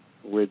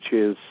 which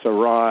is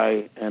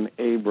Sarai and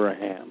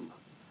Abraham.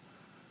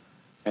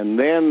 And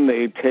then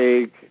they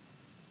take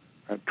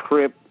a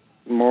trip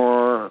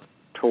more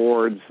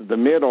towards the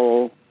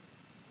middle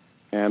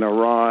and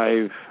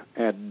arrive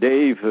at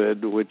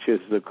David, which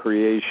is the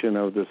creation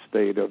of the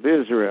state of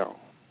Israel.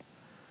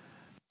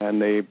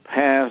 And they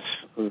pass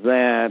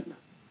that,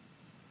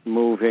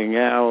 moving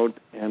out,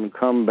 and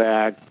come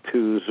back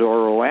to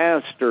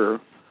Zoroaster,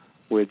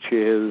 which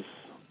is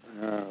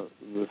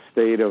the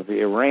state of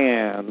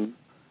Iran,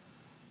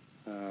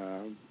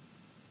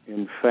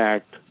 in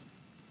fact,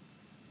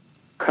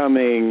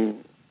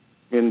 coming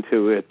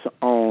into its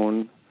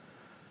own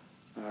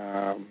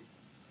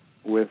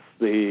with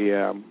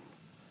the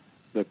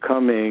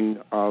coming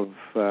of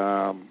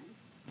a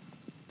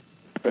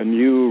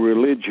new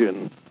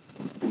religion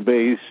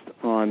based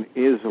on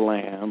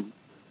Islam,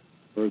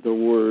 or the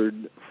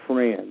word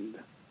friend,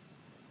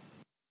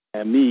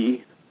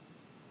 ami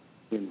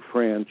in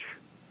French,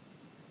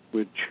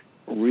 which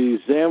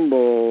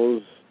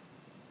resembles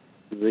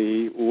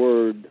the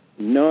word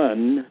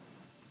nun,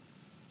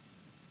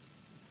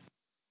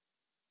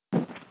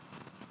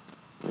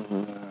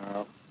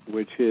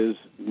 which is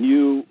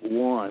new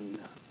one.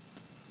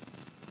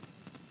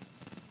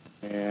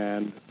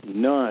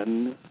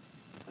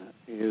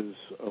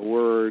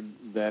 word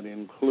that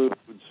includes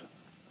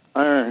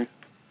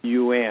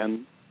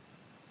UN,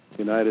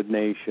 United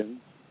Nations,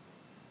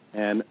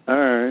 and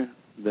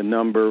the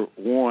number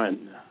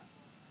 1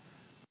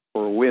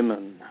 for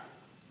women.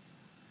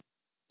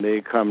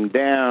 They come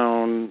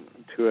down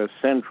to a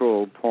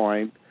central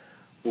point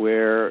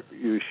where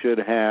you should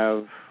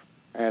have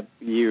at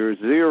year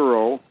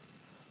 0,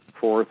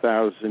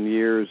 4,000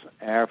 years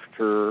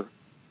after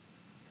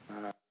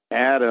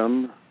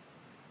Adam,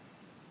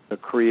 the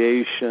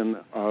creation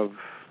of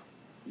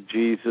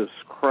Jesus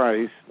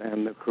Christ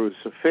and the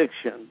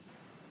crucifixion.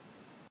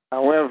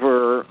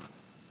 However,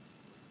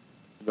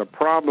 the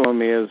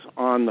problem is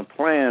on the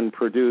plan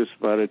produced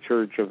by the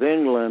Church of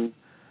England,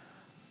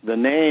 the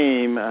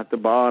name at the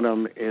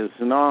bottom is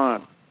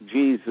not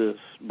Jesus,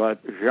 but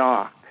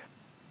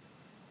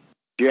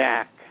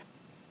Jack.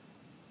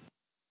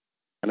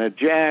 And a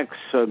Jack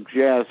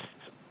suggests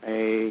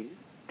a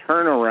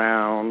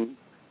turnaround,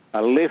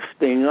 a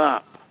lifting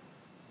up.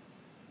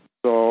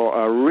 So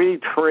a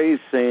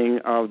retracing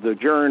of the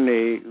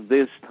journey,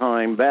 this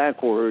time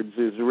backwards,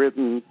 is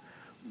written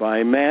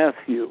by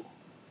Matthew.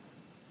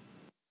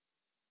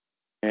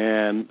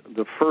 And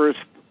the first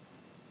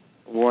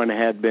one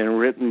had been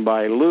written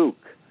by Luke.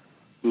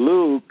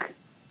 Luke,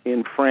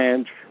 in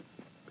French,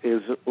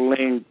 is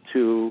linked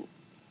to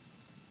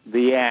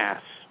the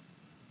ass.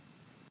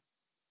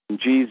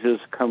 Jesus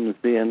comes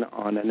in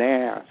on an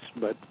ass,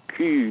 but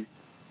Q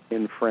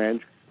in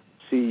French,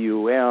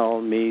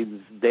 C-U-L,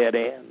 means dead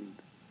end.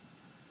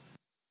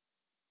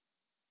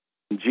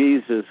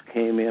 Jesus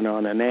came in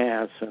on an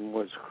ass and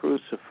was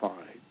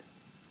crucified.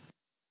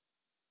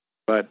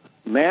 But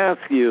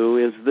Matthew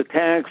is the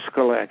tax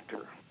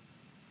collector,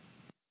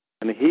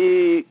 and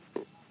he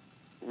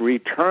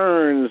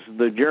returns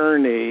the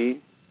journey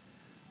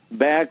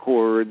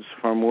backwards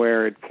from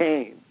where it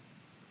came.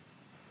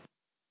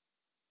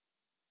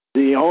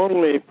 The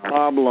only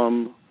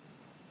problem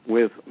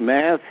with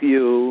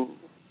Matthew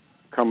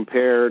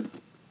compared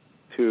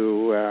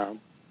to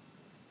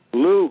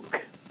Luke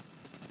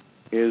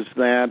is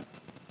that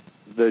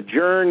the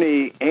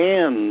journey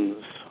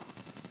ends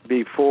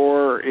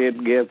before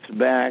it gets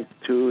back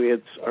to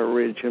its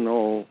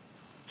original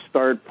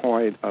start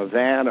point of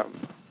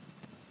Adam.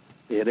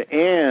 It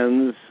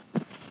ends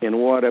in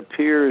what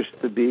appears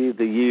to be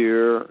the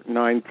year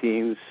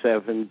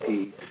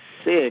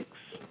 1976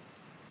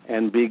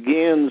 and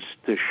begins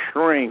to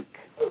shrink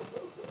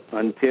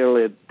until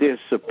it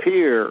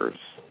disappears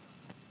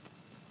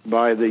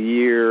by the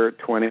year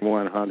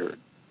 2100,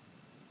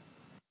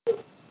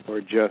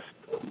 or just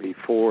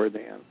before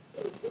then.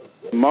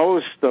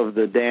 Most of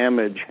the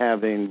damage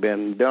having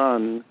been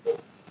done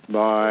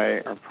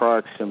by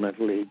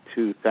approximately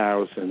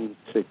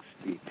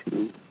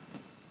 2062,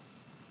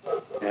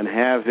 and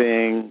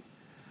having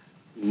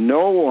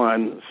no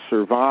one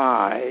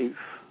survive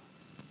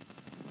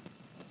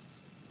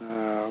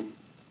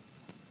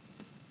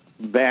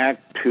back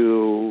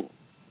to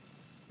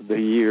the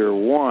year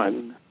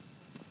 1,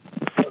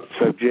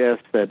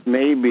 suggests that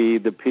maybe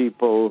the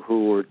people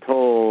who were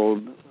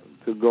told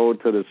to go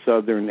to the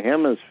southern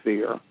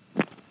hemisphere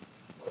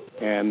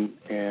and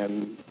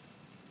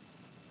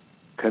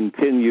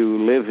continue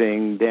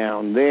living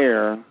down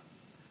there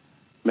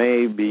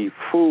may be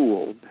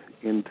fooled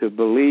into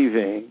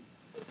believing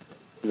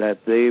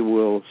that they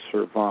will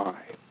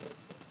survive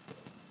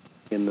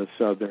in the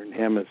southern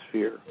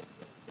hemisphere,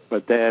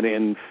 but that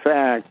in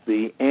fact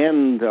the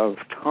end of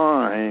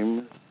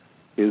time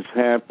is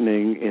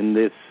happening in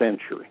this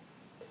century.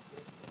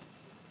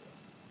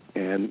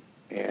 And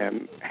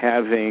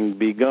having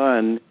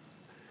begun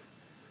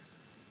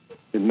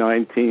in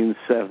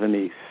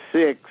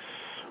 1976,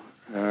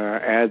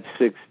 add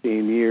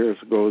 16 years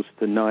goes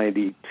to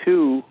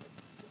 92.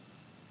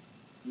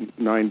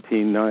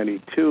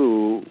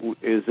 1992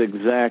 is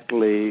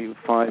exactly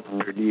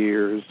 500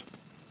 years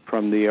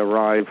from the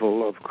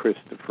arrival of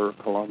Christopher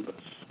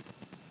Columbus.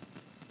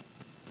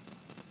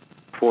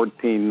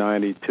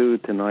 1492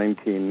 to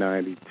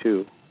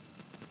 1992.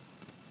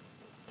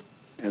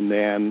 And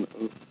then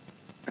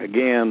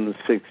again,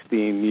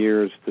 16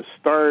 years to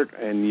start.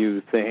 A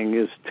new thing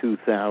is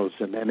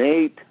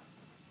 2008.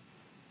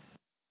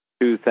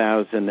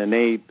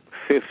 2008,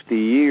 50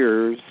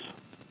 years,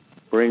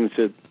 brings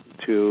it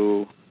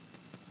to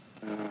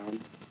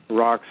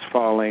rocks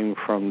falling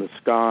from the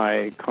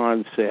sky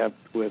concept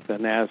with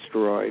an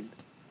asteroid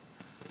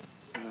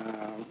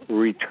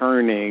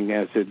returning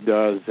as it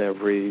does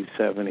every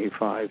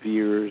 75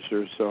 years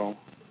or so.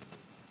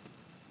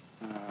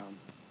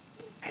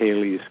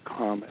 Halley's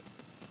Comet.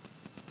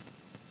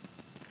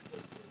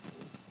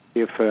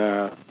 If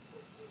a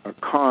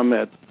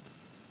comet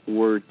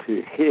were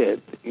to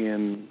hit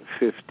in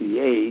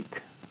 58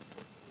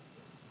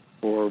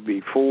 or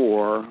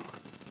before,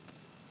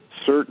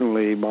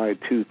 certainly by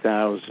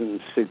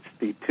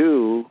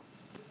 2062,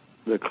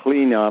 the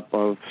cleanup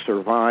of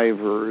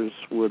survivors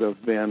would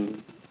have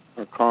been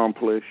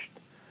accomplished,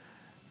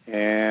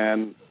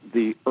 and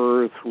the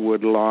Earth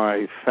would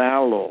lie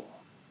fallow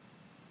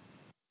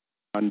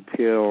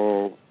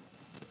until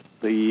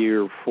the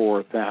year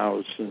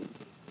 4000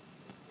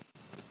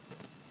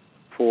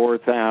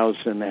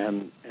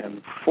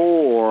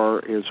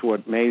 4004 is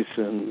what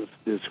Masons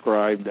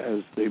described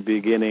as the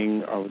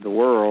beginning of the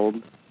world.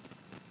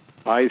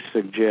 I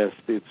suggest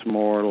it's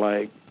more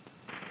like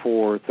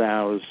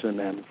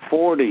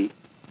 4040,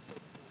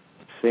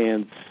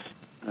 since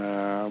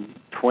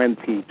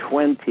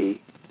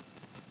 2020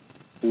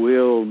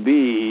 will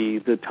be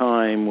the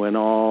time when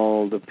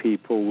all the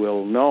people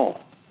will know.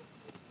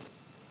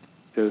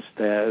 Just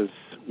as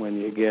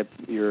when you get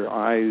your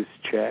eyes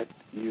checked,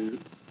 you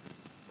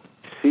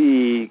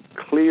see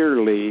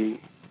clearly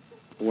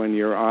when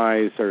your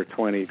eyes are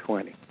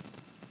 20/20.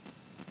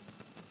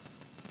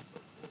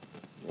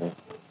 Yeah.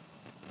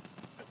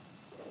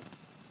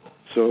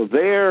 So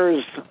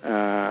there's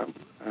a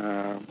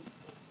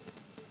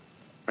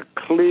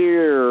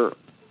clear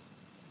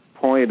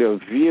point of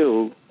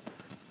view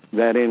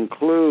that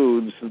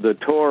includes the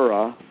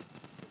Torah,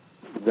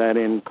 that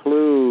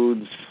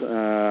includes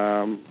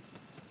the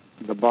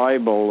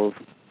Bible,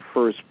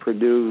 first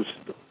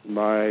produced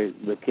by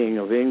the King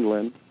of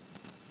England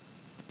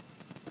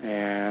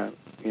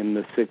in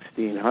the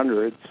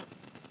 1600s,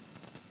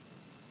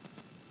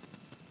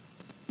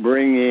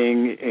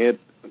 bringing it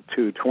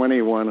to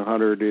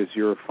 2100 is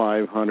your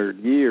 500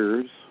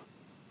 years,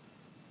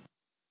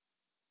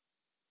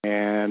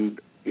 and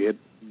it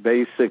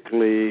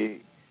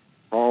basically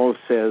all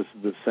says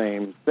the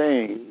same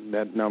thing,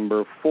 that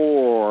number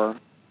 4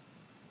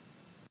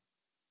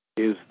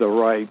 is the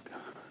right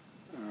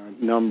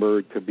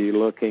number to be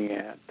looking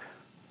at.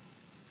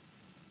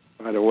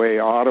 By the way,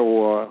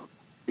 Ottawa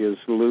is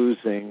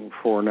losing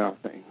 4-0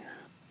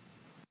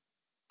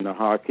 in the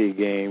hockey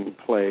game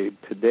played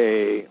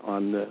today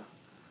on the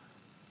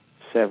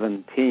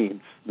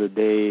 17th, the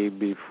day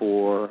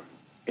before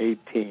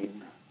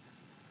 18.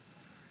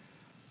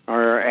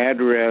 Our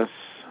address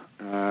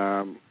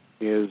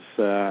is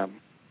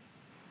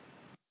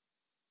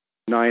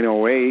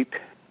 908,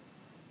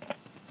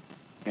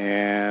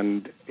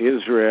 and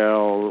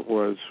Israel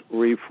was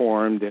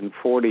reformed in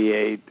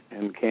 48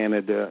 and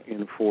Canada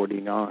in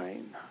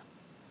 49.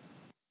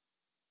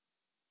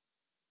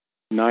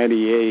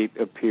 98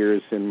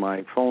 appears in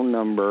my phone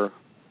number,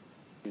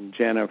 in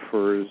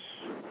Jennifer's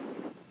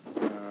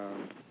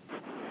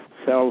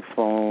cell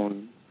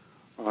phone,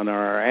 on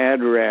our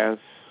address,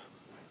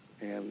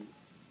 and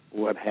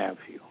what have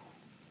you.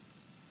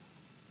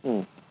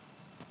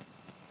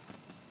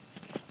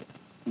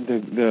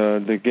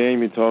 The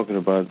game you're talking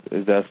about,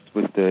 is that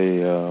with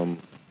the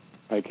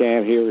I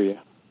can't hear you.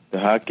 The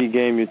hockey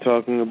game you're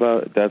talking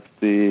about, that's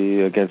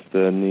against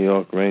the New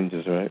York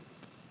Rangers, right?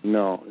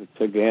 No,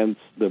 it's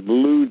against the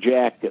Blue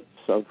Jackets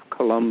of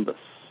Columbus.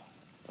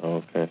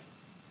 Okay.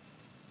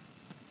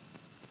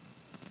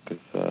 Because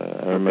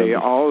I remember they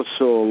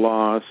also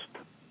lost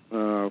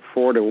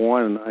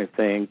 4-1, I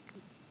think,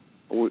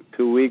 2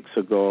 weeks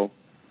ago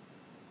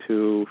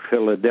to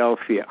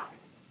Philadelphia.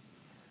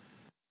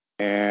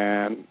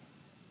 And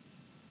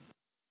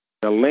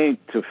the link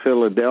to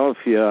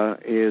Philadelphia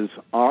is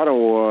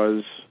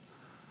Ottawa's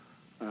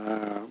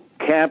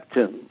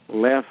captain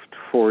left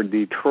for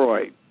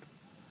Detroit,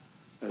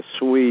 a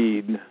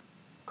Swede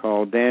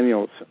called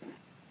Danielson,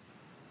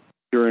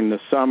 during the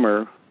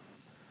summer,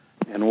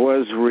 and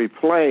was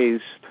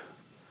replaced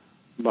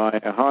by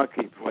a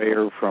hockey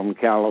player from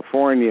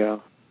California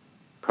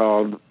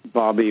called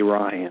Bobby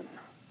Ryan.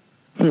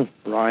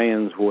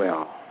 Ryan's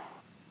well.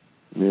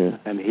 Yeah.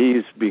 And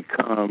he's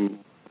become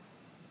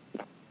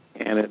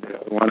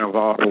one of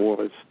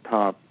Ottawa's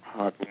top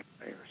hockey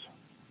players.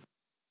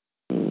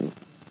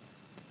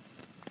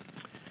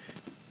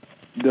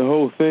 The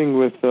whole thing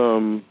with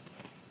the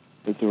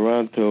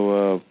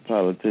Toronto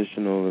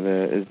politician over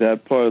there, is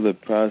that part of the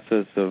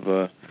process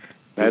of...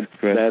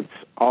 That's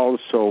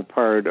also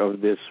part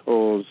of this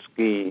whole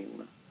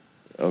scheme.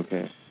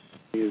 Okay.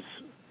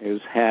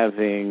 Is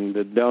having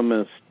the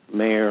dumbest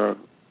mayor,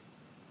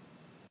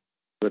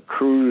 the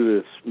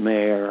crudest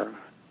mayor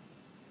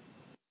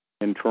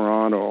in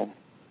Toronto,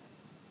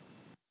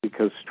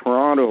 because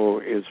Toronto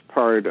is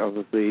part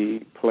of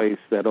the place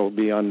that'll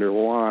be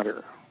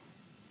underwater.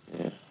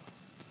 Yeah.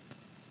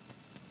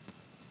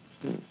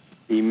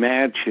 He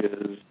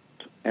matches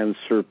and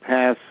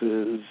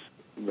surpasses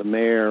the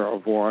mayor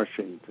of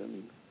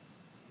Washington,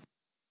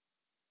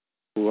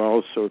 who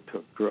also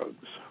took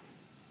drugs.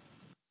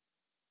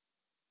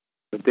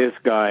 But this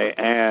guy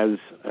adds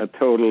a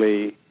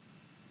totally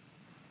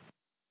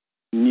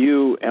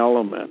new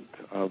element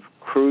of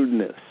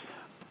crudeness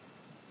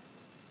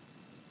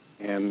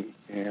and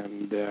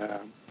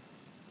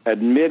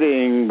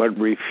admitting but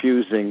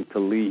refusing to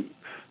leave.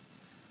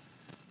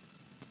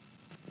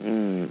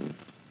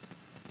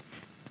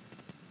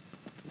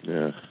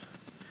 Yeah.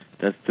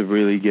 That's to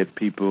really get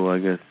people, I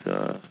guess,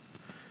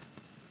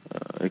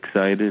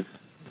 excited.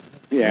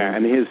 Yeah,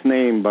 and his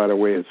name, by the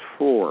way, is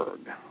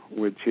Ford,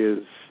 which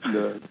is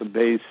the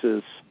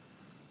basis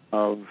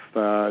of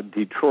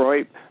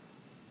Detroit,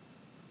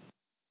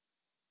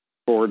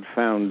 Ford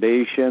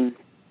Foundation,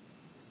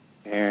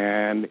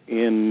 and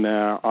in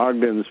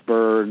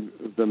Ogdensburg,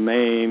 the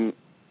main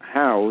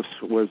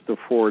house was the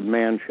Ford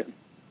Mansion.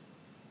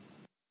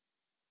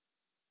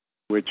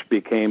 which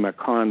became a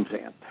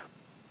convent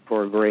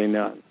for gray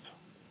nuns.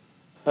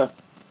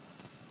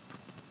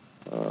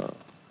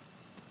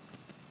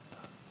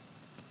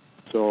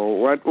 So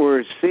what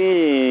we're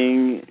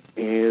seeing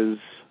is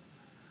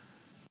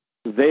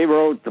they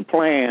wrote the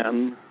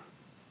plan,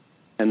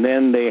 and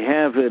then they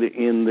have it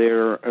in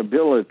their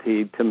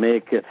ability to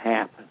make it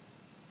happen.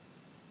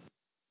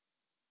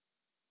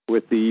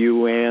 With the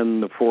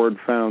UN, the Ford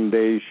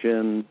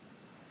Foundation,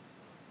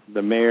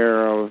 the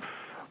mayor of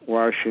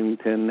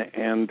Washington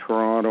and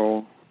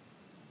Toronto,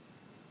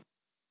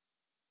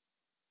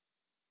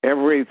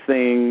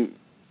 everything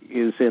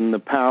is in the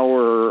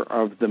power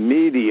of the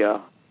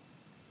media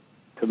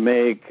to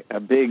make a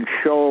big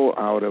show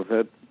out of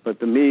it, but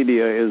the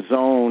media is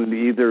owned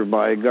either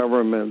by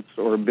governments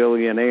or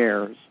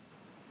billionaires,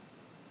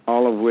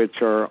 all of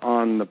which are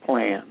on the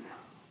plan.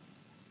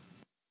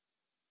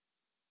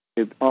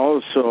 It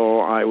also,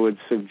 I would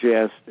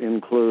suggest,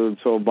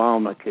 includes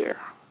Obamacare,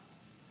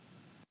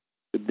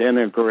 to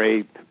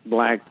denigrate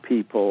black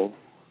people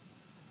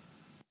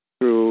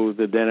through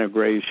the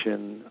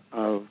denigration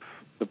of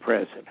the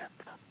president.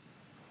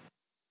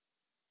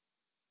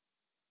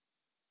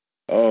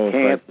 Oh,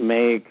 can't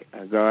make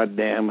a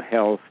goddamn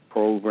health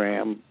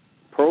program.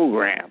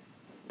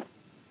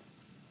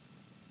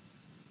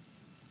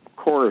 Of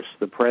course,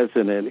 the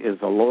president is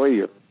a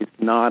lawyer. He's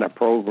not a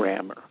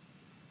programmer.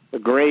 The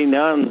gray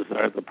nuns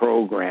are the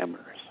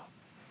programmers.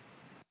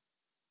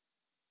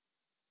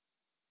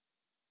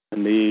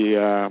 And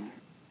the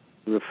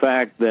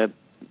fact that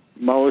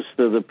most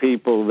of the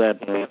people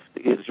that left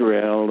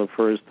Israel the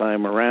first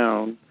time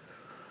around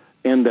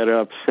ended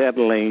up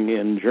settling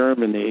in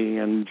Germany,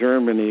 and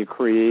Germany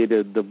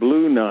created the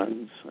blue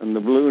nuns, and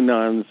the blue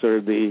nuns are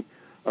the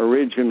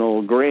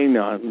original gray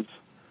nuns,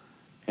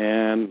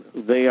 and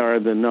they are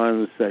the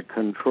nuns that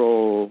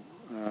control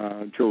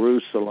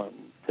Jerusalem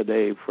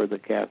today for the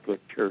Catholic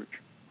Church,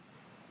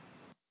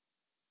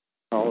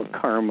 all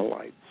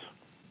Carmelites.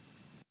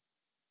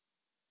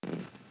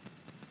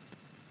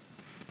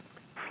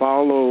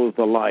 Follow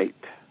the light,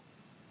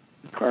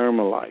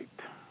 Carmelite.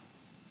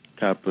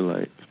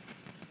 Capulite.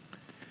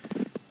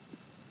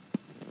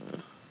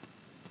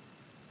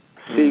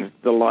 Seek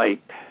the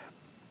light.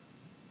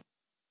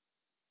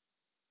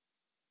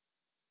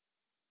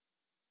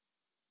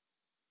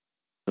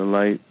 The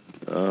light.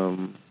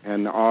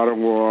 And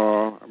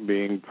Ottawa,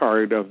 being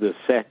part of the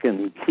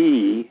second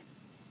key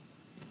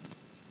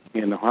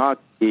in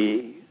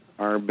hockey,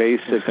 are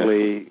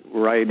basically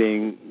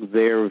writing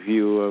their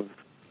view of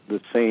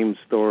the same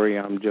story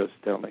I'm just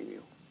telling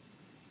you.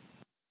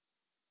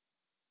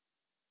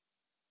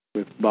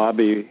 With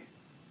Bobby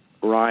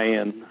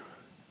Ryan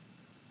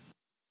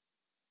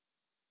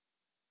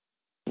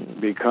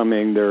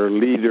becoming their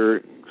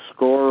leader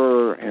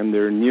scorer and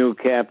their new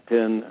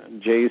captain,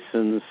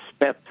 Jason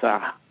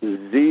Spezza,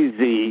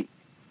 ZZ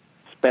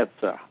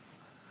Spezza,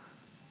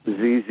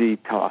 ZZ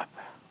Top.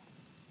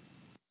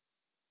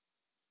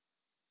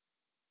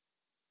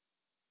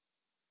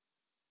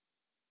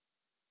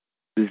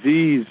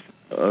 Z's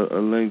a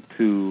link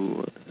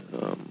to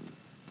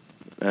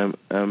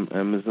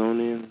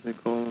Amazonians, they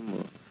call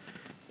them,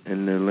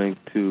 and they're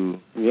linked to...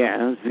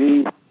 Yeah,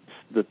 Z,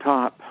 the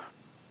top.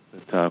 The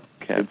top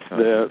cat.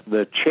 It's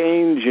the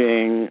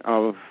changing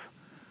of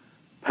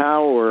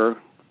power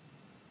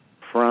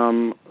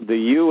from the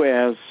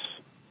U.S.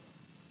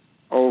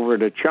 over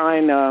to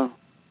China,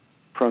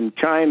 from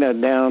China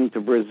down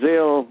to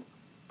Brazil,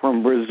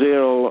 from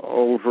Brazil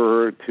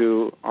over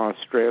to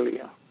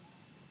Australia,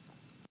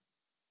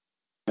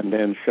 and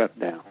then shut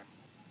down.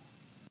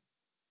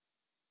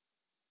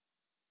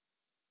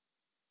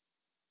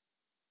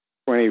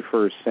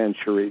 '21st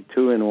century,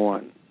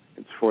 2-in-1.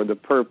 It's for the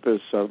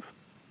purpose of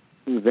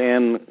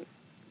then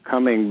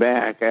coming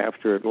back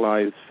after it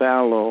lies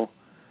fallow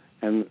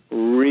and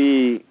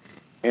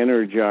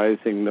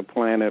re-energizing the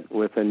planet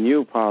with a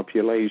new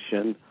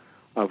population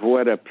of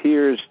what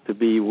appears to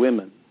be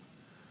women.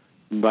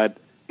 But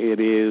it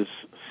is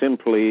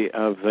simply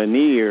a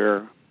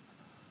veneer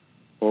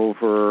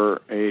over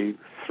a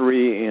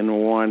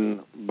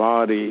 3-in-1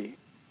 body,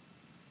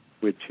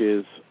 which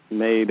is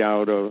made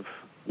out of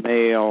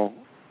male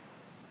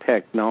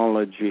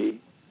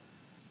technology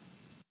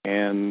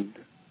and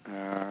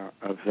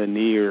a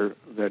veneer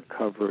that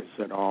covers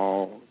it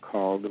all,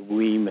 called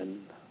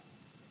women.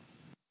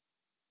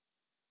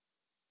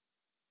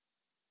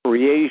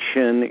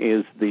 Creation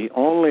is the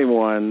only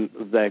one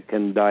that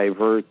can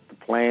divert the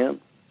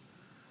plant,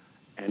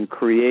 and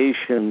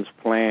creation's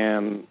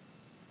plan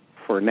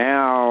for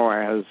now,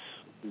 as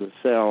the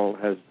cell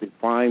has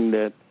defined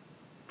it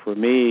for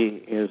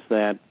me, is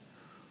that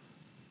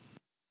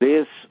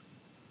this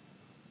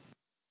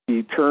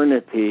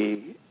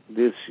eternity,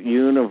 this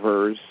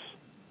universe,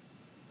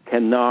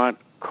 cannot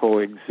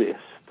coexist.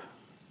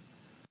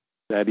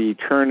 That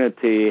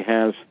eternity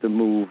has to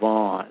move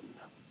on.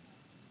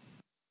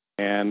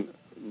 And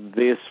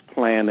this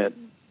planet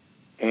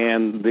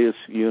and this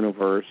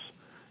universe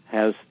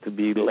has to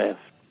be left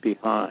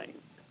behind.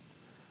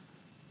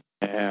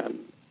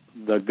 And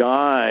the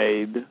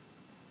guide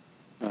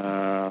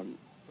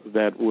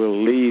that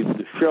will lead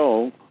the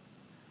show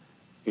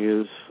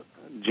is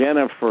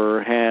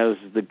Jennifer has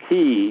the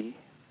key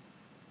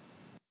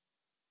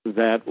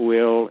that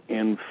will,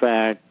 in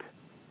fact,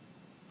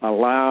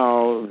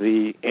 allow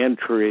the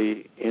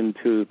entry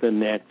into the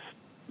next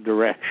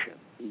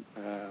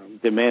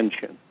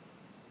dimension.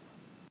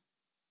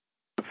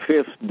 A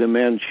fifth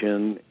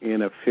dimension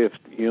in a fifth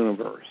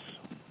universe.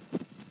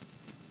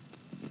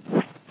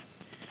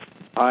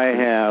 I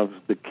have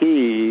the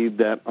key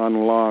that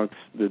unlocks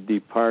the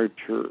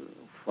departure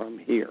from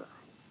here.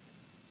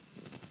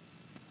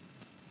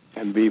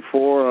 And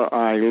before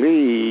I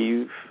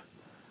leave,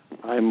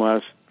 I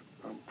must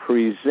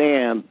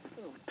present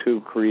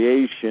to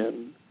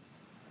creation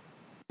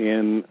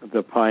in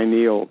the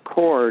pineal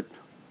court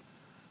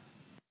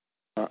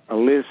a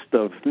list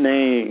of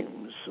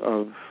names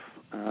of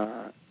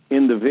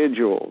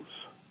individuals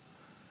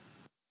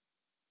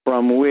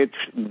from which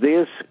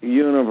this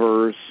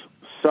universe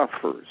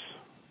suffers.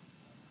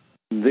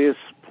 This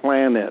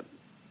planet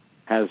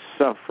has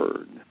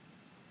suffered,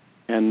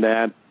 and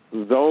that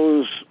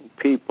those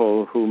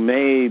people who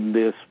made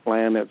this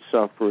planet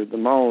suffer the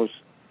most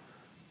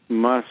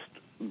must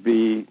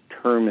be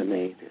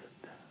terminated.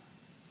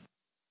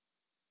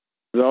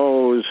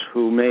 Those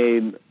who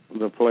made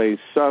the place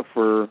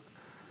suffer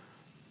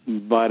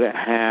but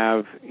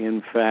have,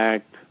 in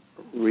fact,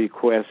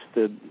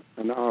 requested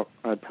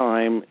a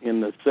time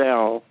in the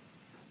cell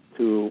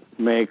to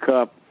make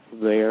up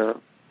their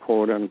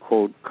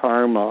quote-unquote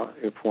karma,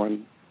 if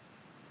one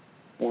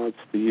wants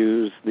to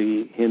use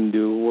the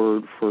Hindu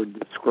word for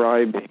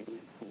describing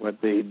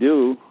what they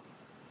do,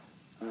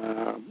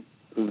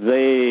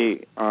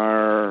 they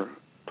are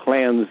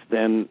cleansed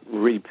and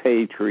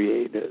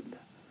repatriated.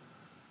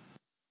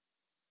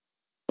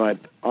 But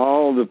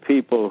all the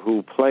people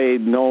who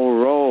played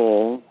no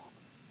role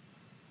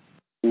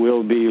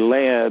will be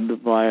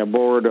led by a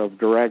board of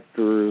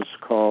directors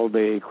called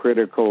a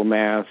critical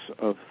mass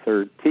of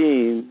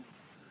 13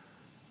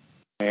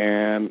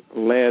 and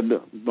led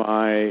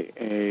by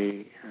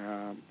a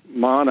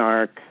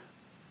monarch,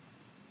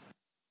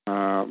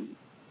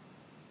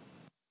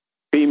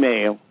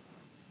 female.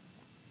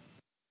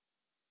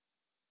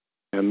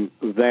 And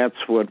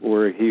that's what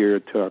we're here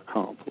to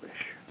accomplish.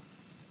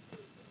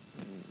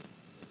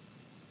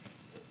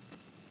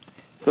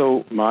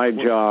 So my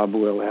job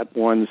will at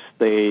one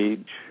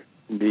stage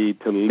be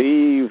to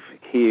leave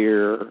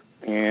here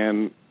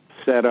and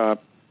set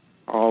up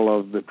all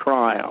of the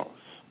trials.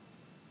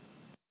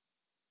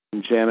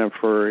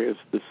 Jennifer is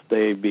to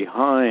stay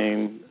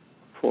behind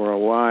for a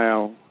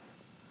while.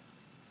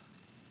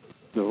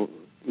 The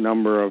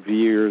number of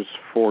years,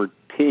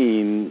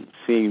 14,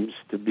 seems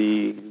to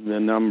be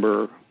the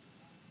number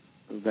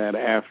that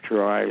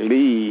after I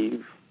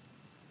leave,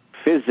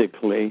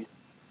 physically,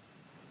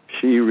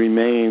 she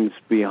remains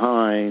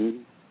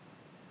behind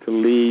to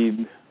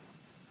lead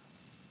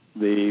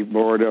the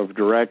board of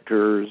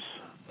directors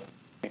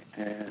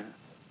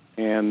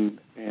and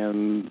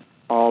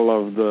all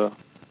of the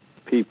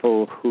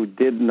people who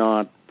did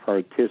not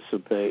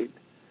participate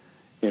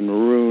in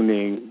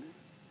ruining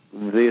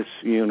this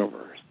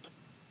universe,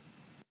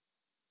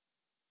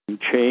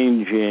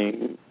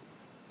 changing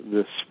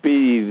the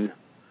speed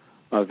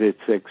of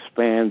its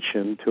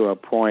expansion to a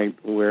point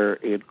where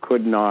it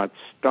could not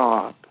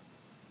stop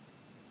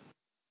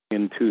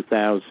in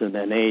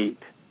 2008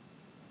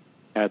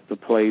 at the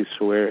place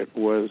where it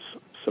was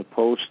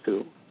supposed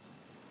to,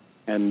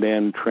 and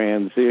then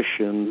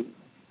transition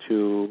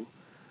to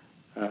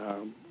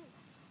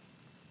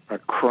a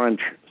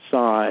crunch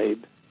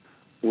side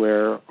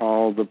where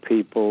all the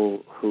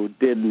people who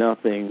did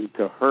nothing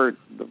to hurt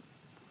the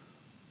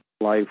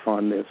life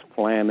on this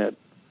planet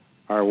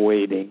are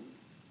waiting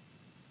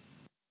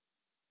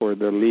for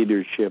the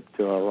leadership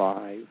to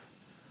arrive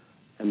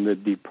and the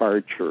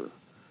departure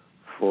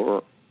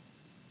for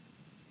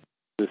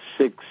the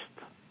sixth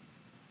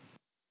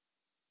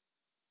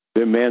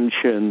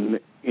dimension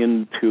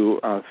into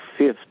a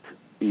fifth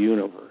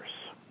universe.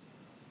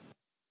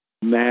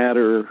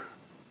 Matter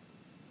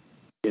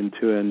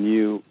into a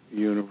new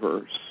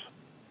universe.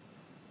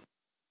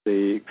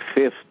 The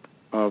fifth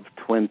of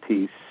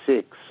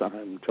 26,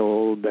 I'm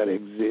told, that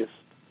exist.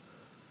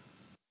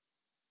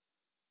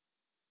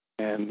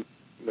 And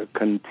the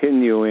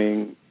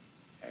continuing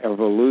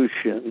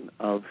evolution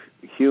of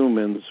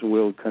humans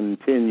will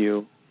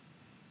continue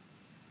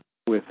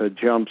with a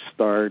jump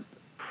start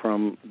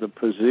from the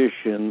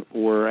position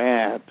we're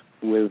at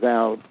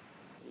without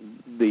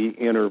the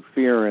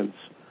interference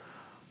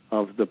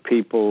of the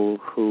people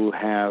who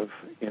have,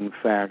 in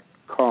fact,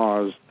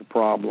 caused the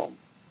problem.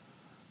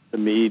 The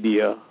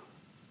media,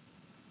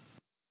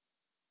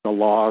 the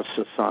law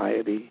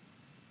society,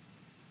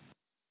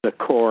 the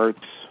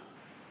courts,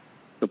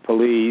 the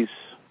police,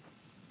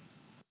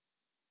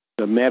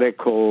 the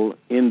medical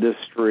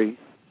industry,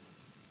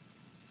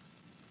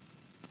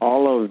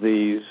 all of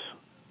these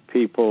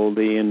people,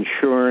 the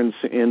insurance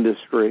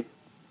industry,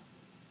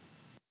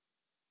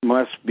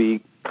 must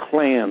be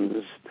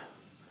cleansed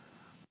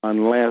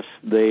unless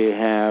they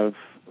have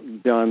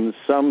done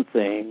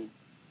something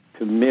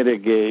to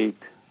mitigate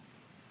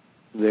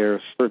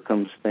their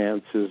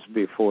circumstances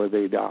before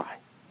they die.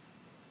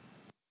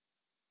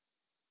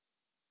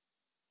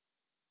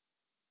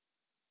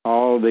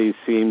 All they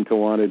seem to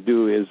want to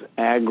do is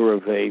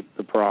aggravate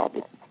the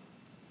problem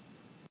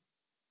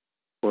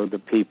for the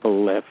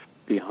people left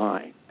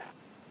behind.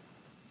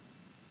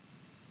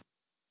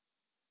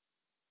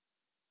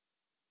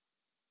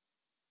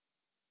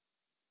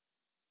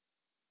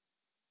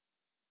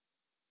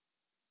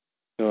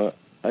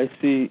 I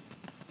see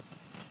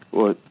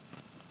what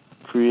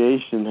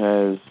creation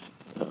has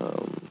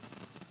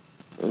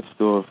in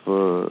store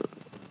for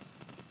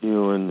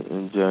you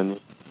and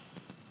Jenny.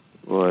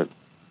 What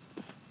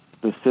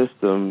the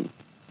system,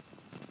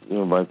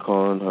 by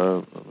calling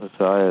her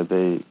Messiah,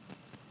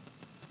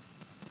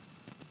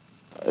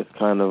 it's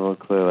kind of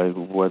unclear, like,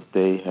 what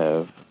they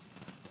have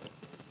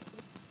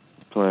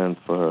planned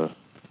for her.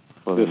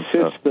 The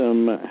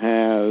system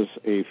has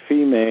a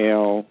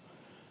female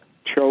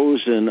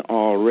chosen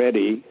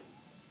already,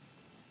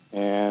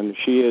 and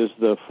she is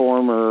the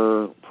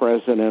former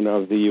president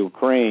of the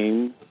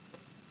Ukraine,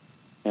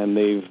 and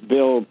they've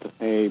built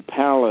a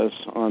palace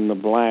on the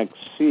Black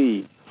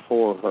Sea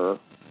for her.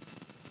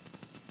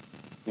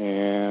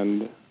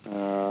 And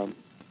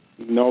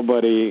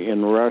nobody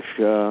in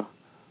Russia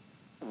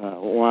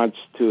wants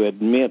to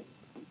admit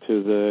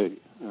to the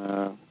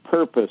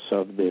purpose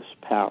of this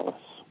palace.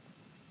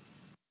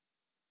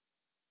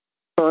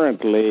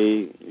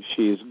 Currently,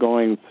 she's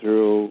going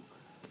through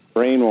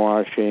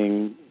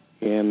brainwashing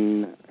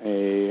in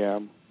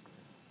a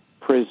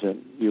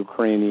prison,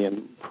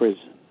 Ukrainian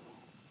prison.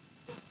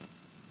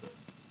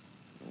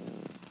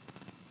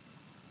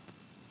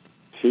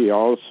 She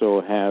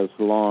also has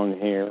long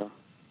hair,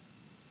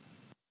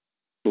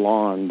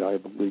 blonde, I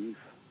believe.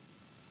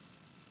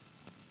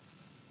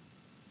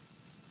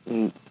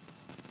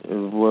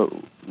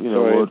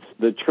 It's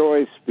the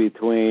choice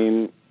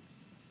between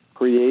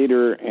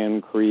Creator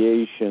and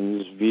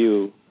creation's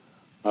view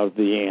of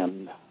the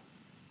end.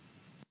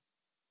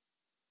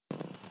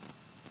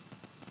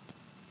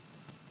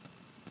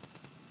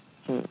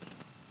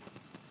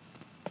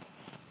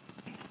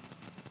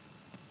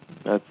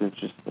 That's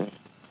interesting.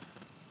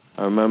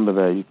 I remember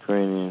that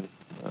Ukrainian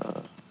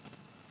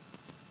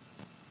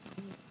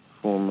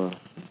former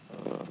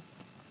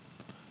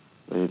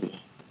lady.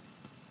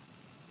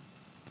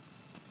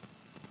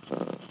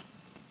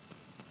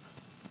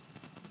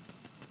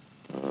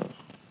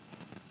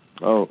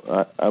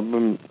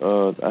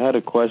 I had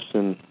a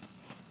question.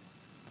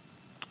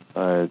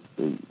 I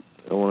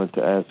wanted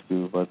to ask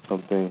you about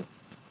something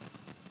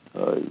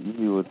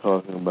you were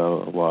talking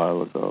about a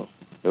while ago.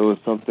 It was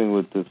something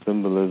with the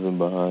symbolism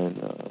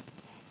behind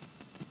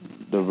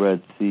the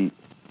red seat,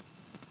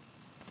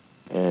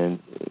 and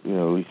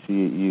we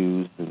see it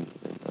used.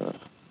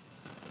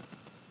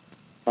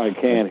 I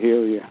can't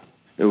hear you.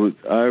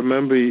 I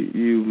remember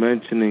you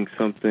mentioning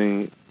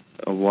something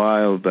a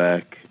while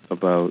back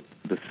about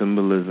the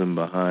symbolism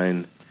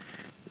behind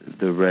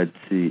the red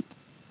seat,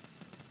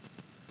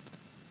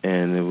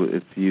 and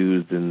it's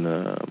used in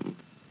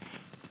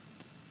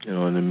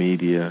in the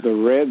media. The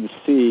Red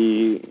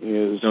Sea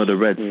is the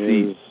Red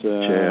Sea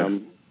chair.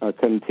 A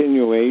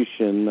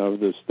continuation of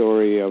the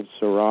story of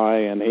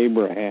Sarai and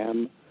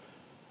Abraham,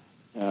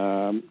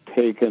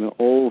 taken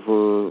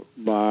over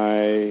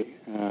by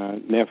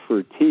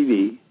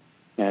Nefertiti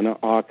and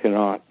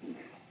Akhenaten.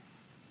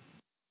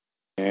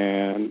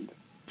 And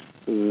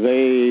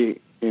they,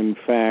 in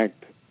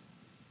fact,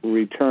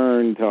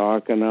 returned to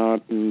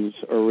Akhenaten's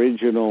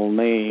original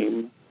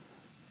name,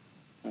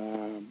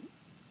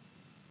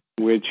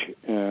 which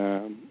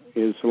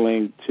is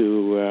linked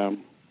to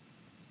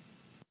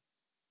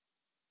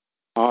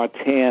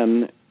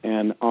Aten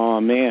and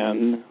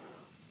Amen,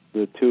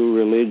 the two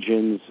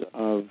religions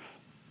of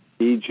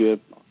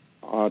Egypt,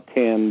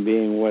 Aten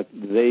being what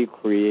they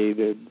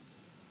created,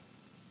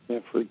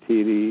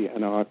 Nefertiti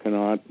and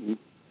Akhenaten,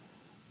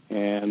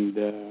 and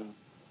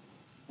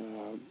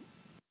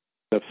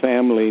the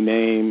family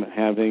name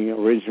having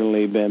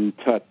originally been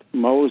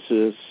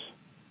Tutmosis,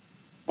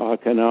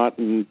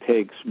 Akhenaten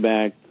takes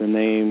back the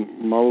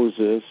name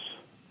Moses,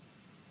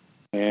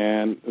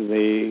 and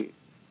they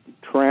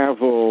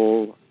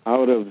travel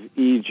out of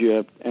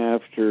Egypt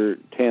after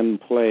 10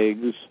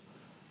 plagues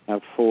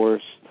have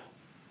forced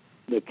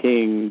the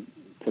king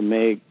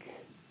to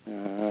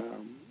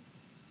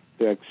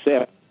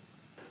accept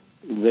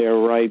their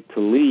right to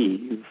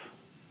leave.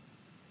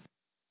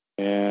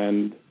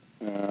 And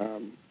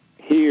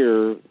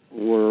here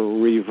we're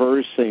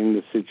reversing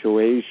the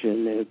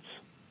situation. It's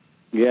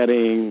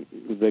getting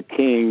the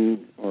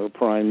king or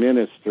prime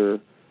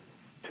minister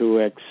to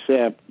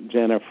accept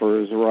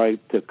Jennifer's right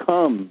to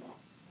come,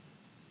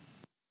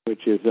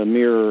 which is a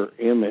mirror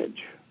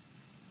image.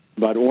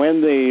 But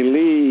when they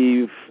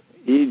leave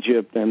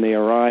Egypt and they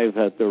arrive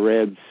at the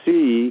Red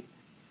Sea,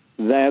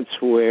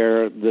 that's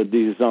where the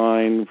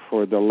design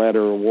for the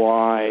letter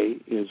Y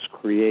is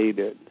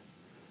created.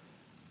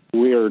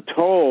 We are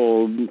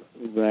told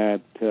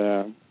that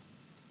the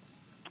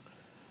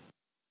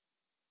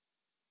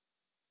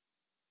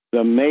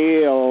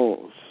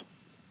males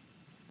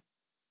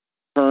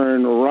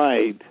turn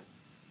right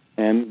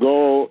and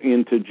go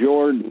into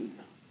Jordan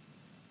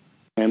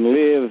and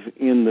live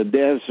in the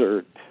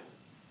desert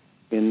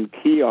in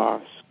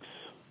kiosks.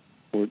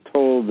 We're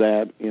told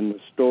that in the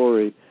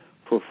story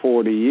for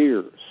 40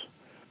 years.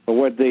 But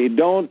what they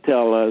don't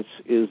tell us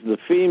is the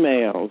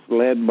females,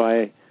 led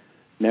by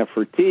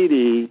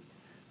Nefertiti,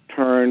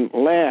 turn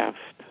left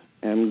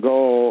and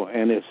go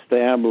and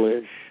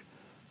establish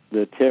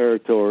the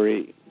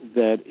territory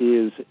that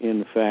is,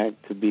 in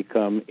fact, to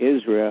become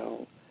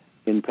Israel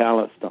in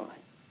Palestine,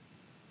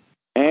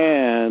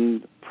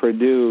 and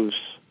produce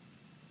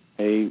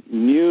a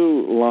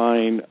new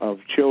line of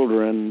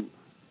children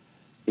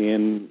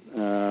in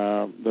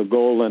the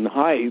Golan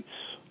Heights,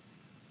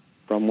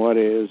 from what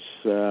is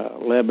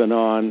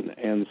Lebanon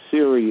and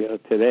Syria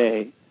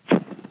today,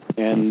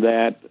 and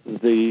that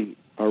the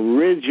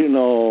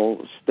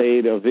original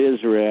state of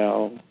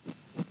Israel,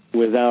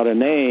 without a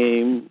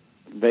name,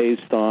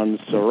 based on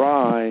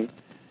Sarai,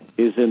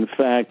 is in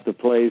fact the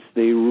place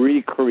they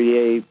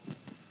recreate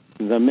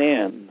the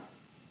men,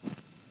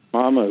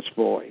 Mama's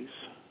boys.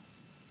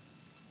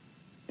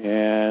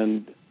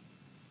 And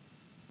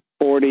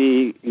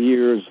 40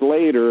 years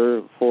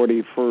later,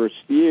 41st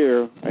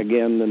year,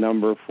 again the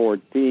number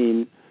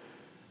 14,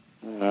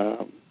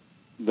 the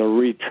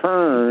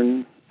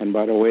return, and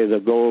by the way, the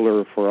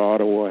Goler for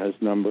Ottawa has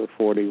number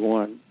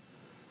 41,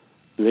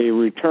 they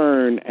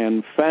return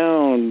and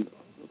found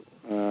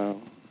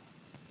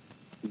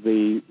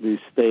the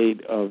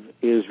state of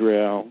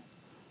Israel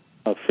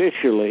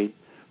officially,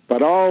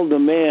 but all the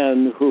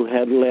men who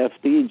had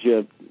left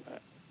Egypt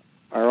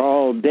are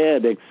all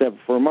dead except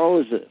for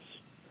Moses.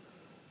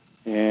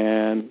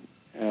 And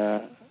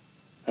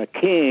a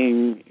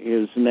king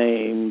is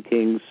named,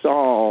 King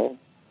Saul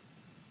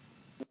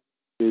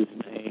is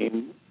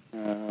named,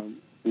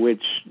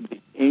 which the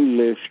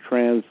English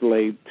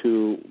translate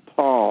to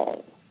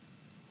Paul,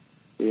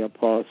 the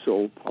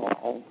Apostle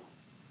Paul.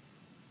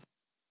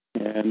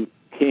 And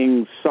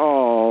King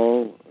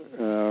Saul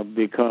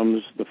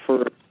becomes the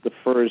first. The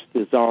first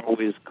is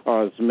always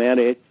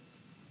cosmetic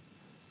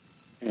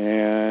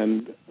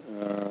and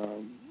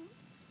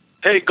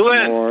hey,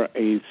 Glenn, more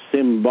a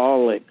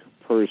symbolic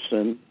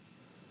person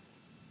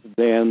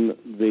than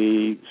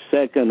the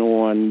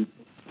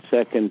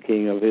second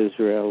king of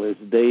Israel is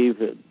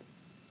David.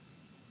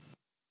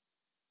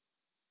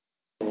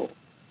 So,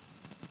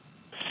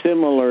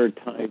 similar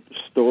type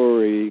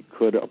story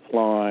could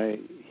apply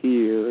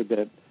here,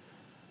 that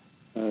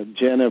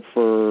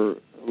Jennifer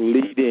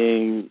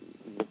leading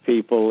the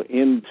people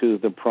into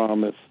the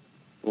promised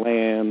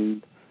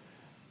land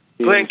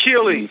Glen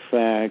Kealey, in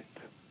fact,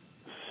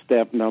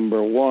 step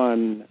number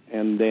one,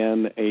 and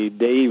then a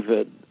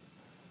David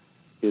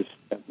is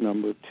step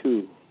number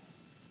two.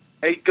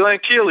 Hey, Glen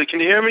Kealey, can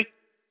you hear me?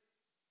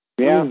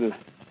 Yeah.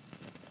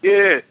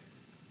 Yeah.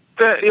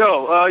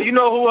 You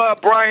know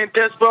who Brian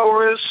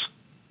Desborough is?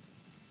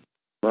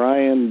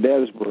 Brian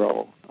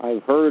Desborough.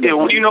 I've heard of him.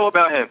 What do you know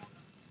about him?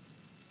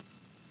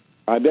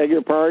 I beg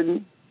your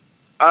pardon?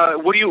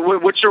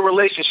 What's your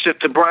relationship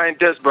to Brian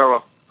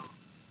Desborough?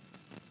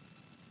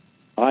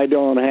 I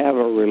don't have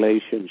a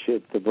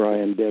relationship to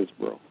Brian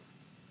Desborough.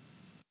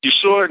 You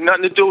sure?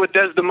 Nothing to do with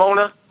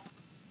Desdemona?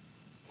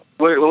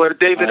 With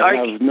David Icke?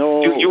 I have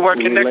no you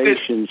weren't connected?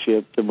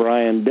 relationship to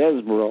Brian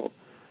Desborough.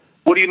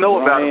 What do you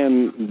know about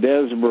him? Brian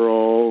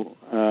Desborough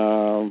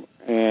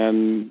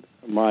and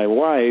my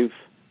wife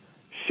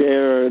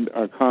shared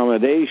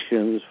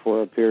accommodations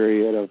for a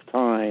period of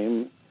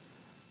time.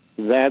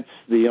 That's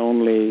the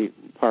only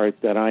part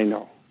that I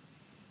know.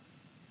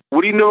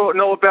 What do you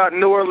know about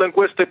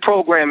neurolinguistic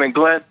programming,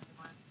 Glenn?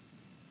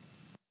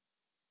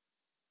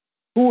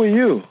 Who are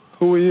you?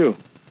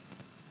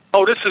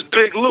 Oh, this is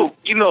Big Luke.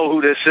 You know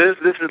who this is.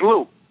 This is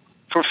Luke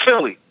from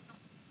Philly.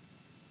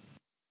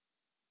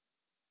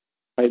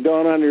 I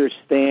don't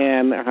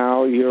understand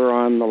how you're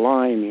on the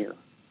line here.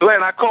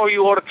 Glenn, I call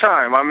you all the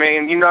time. I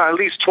mean, at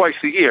least twice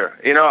a year.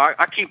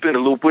 I keep in the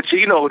loop with you.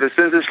 You know who this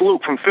is. It's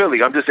Luke from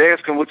Philly. I'm just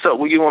asking what's up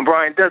with you and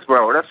Brian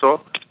Desborough. That's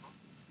all.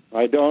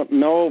 I don't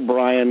know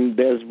Brian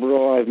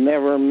Desborough. I've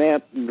never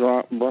met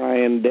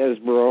Brian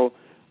Desborough.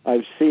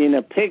 I've seen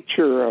a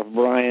picture of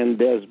Brian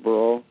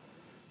Desborough.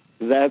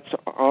 That's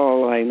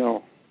all I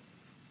know.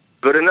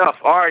 Good enough.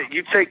 All right,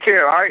 you take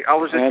care, all right? I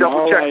was just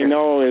double-checking. All I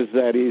know is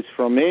that he's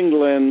from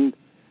England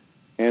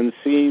and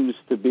seems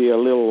to be a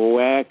little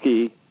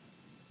wacky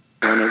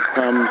when it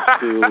comes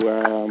to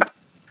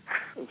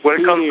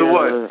when it comes to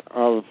what?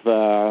 Of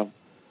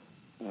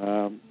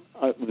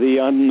the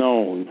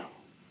unknown.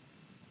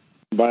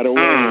 By the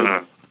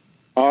way,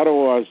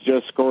 Ottawa's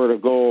just scored a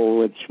goal,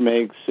 which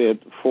makes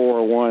it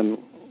 4-1,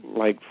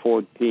 like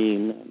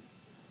 14.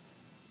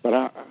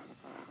 But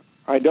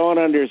I don't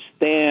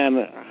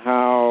understand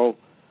how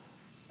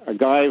a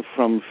guy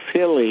from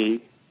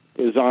Philly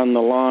is on the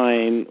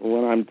line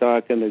when I'm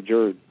talking to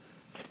Jordan.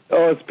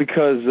 Oh, it's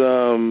because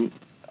I'm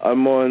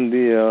on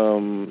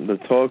the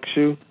talk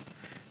show,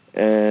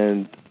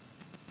 and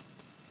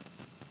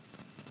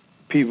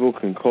people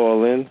can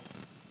call in.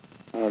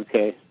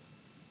 Okay.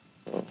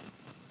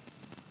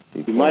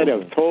 You might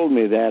have told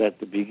me that at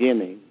the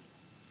beginning.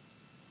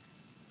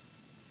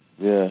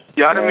 Yeah.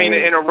 Yeah, I didn't mean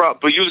to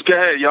interrupt, but you go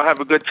ahead. Y'all have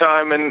a good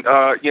time, and,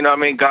 you know what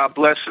I mean, God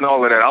bless and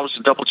all of that. I was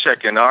just double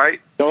checking, all right?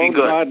 Don't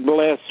God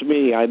bless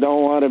me. I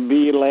don't want to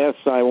be less.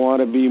 I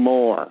want to be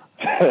more.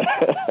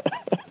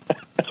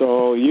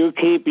 So you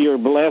keep your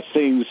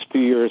blessings to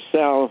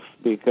yourself,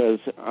 because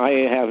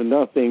I have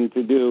nothing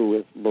to do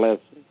with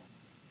blessings.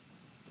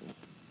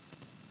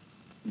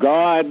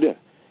 God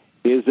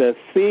is a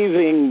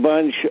thieving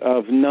bunch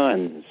of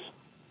nuns.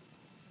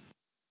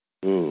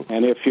 Ooh.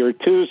 And if you're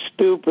too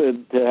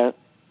stupid to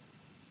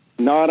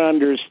not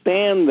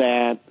understand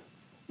that,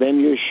 then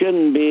you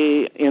shouldn't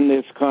be in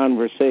this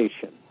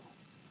conversation.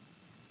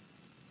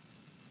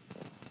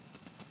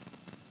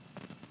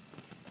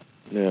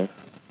 Yeah.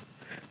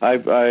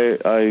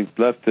 I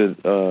left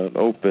it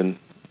open.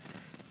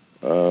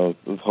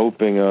 Was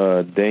hoping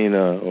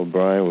Dana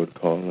O'Brien would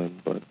call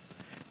in, but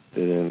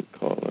they didn't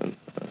call in.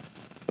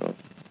 So.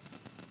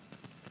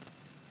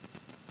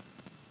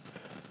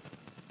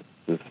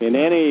 In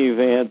any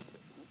event,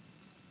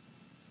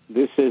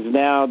 this is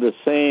now the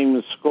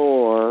same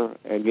score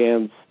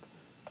against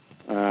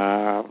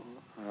Ottawa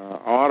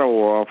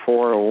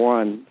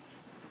 4-1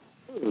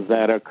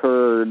 that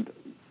occurred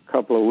a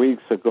couple of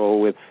weeks ago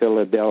with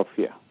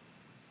Philadelphia.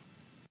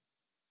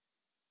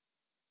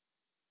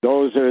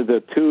 Those are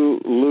the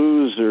two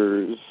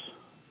losers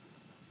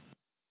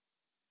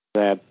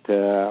that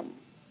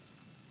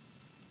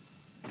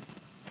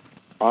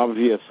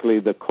obviously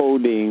the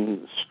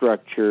coding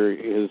structure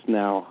is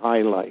now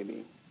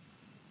highlighting.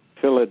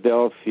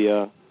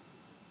 Philadelphia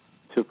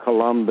to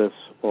Columbus,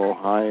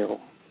 Ohio.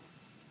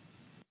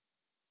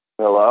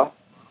 Hello?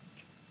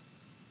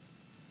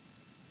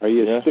 Are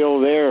you still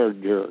there,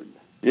 Jared?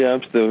 Yeah,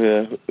 I'm still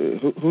here.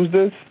 Who's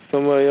this?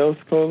 Somebody else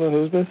calling?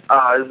 Who's this?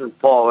 This is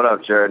Paul. What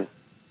up, Jared?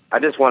 I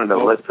just wanted to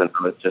listen.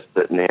 I was just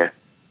sitting here.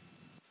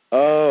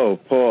 Oh,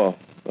 Paul.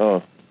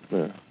 Oh,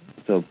 yeah.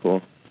 What's up,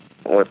 Paul?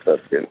 What's up,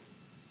 kid?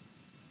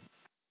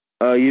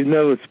 You've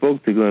never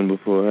spoke to Glenn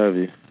before, have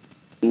you?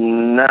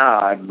 No,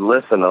 I've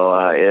listened a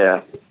lot,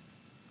 yeah.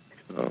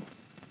 Oh.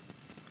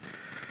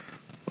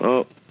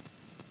 Well,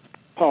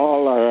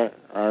 Paul,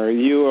 are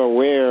you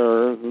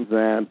aware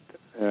that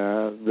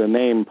the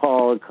name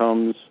Paul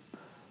comes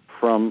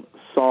from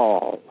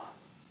Saul,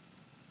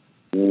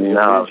 the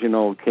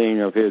original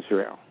king of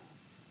Israel?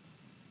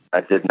 I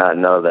did not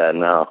know that,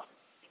 no.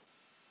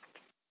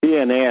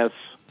 PNS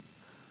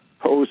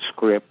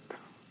postscript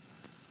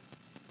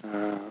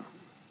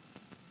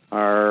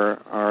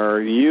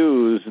are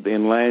used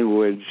in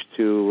language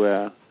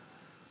to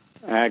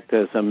act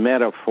as a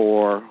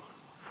metaphor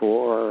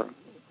for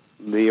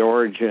the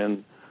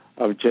origin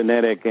of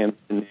genetic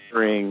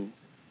engineering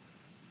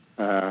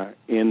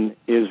in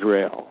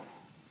Israel.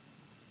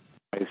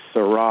 By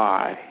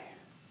Sarai,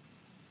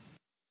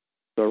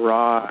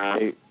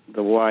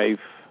 the wife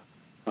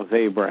of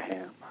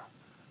Abraham,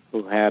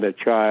 who had a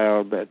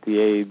child at the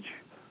age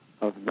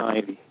of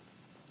 90.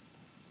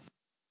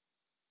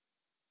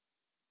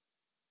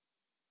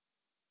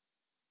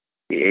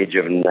 The age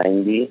of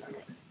 90?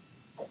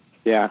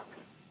 Yeah.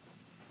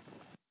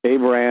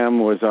 Abraham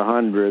was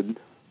 100,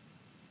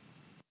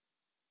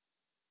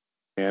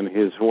 and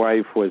his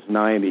wife was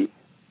 90,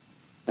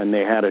 and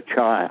they had a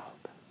child.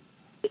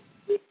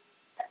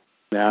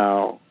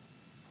 Now,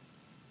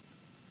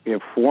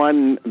 if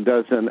one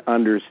doesn't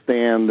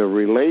understand the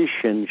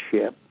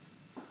relationship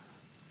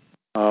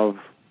of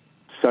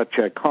such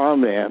a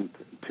comment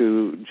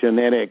to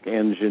genetic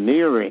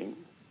engineering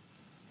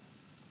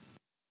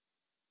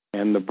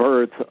and the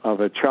birth of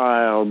a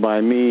child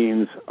by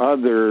means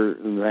other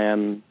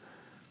than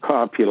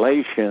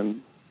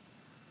copulation,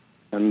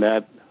 and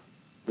that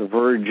the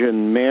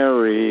Virgin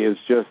Mary is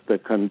just a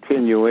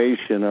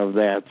continuation of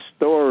that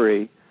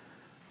story,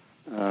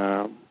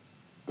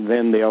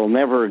 then they'll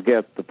never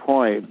get the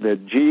point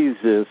that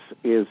Jesus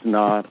is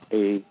not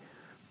a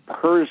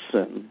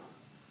person,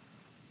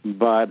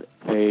 but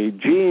a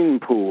gene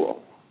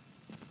pool.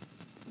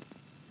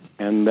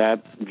 And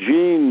that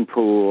gene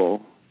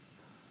pool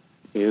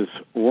is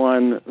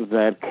one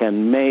that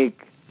can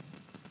make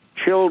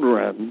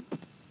children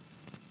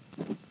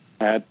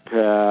at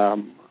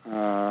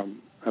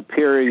a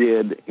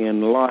period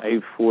in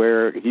life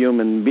where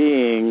human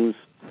beings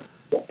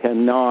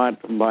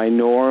cannot, by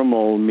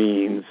normal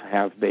means,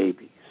 have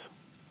babies.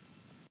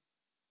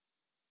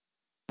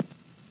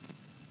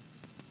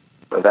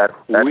 So that's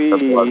the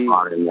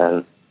bloodline,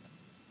 then.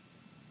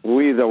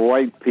 We, the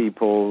white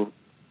people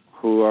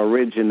who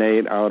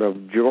originate out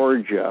of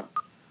Georgia,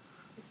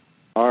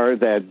 are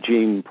that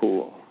gene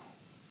pool.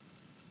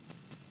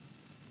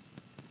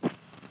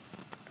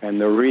 And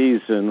the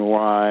reason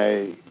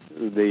why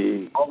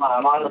the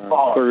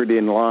third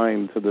in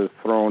line to the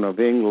throne of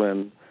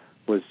England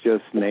was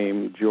just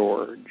named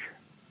George.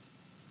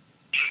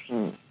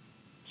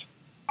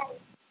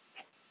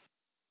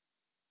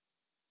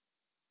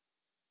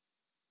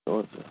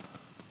 Georgia.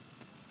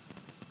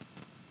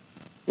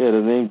 Yeah,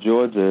 the name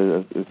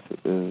Georgia, is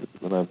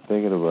when I'm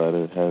thinking about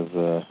it, has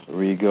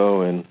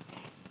Rigo and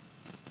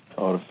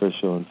artificial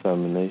special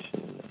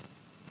insemination.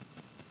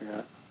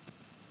 Yeah.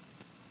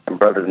 My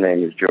brother's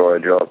name is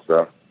George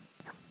also.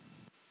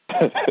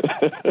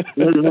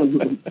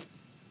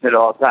 It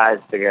all ties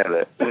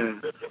together.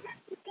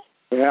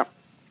 Yeah.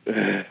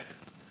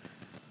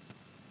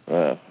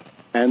 Wow.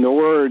 And the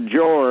word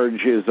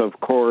George is, of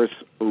course,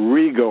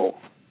 Rigo.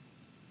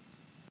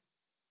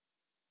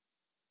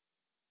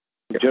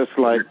 Just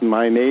like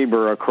my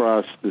neighbor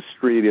across the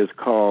street is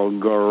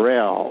called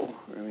Gorel,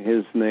 and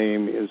his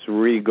name is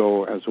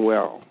Rigo as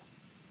well.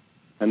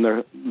 And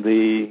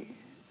the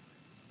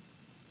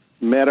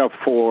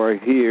metaphor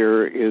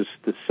here is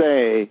to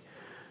say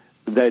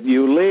that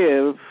you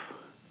live,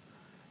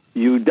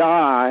 you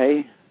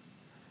die,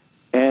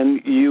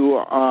 and you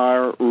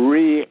are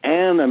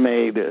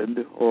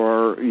reanimated,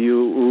 or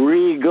you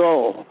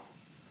re-go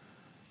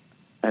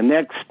a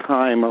next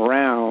time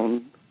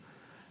around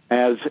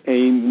as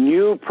a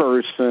new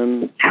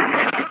person,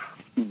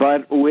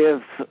 but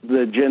with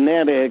the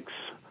genetics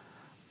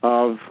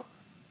of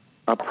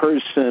a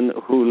person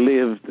who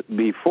lived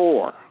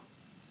before.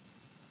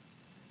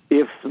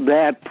 If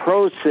that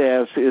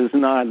process is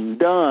not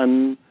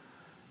done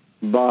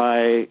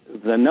by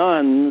the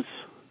nuns,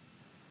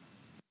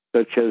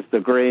 such as the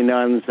gray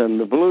nuns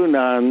and the blue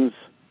nuns,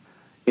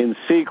 in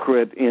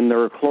secret in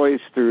their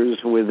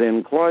cloisters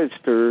within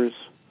cloisters,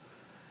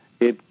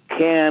 it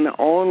can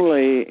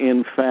only,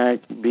 in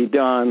fact, be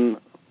done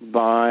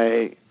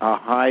by a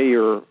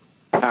higher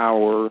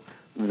power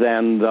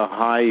than the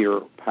higher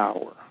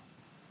power.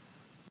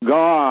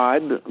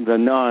 God, the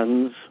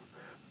nuns,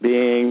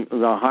 being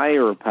the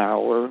higher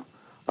power,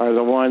 are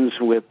the ones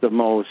with the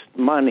most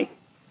money.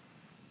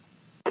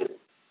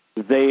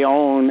 They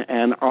own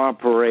and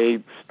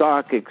operate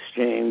stock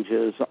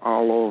exchanges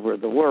all over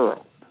the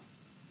world.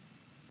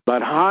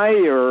 But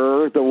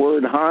higher, the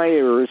word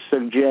higher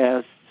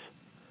suggests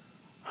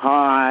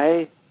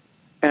high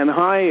and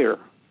higher,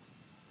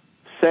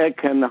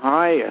 second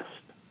highest,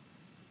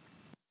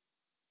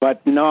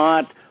 but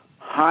not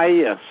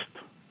highest,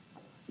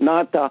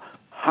 not the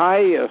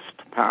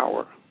highest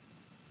power.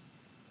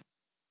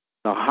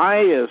 The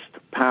highest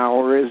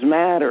power is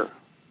matter.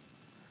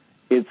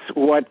 It's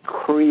what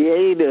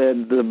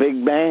created the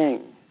Big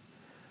Bang,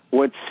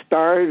 what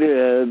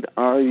started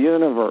our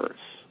universe.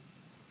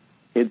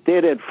 It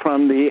did it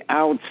from the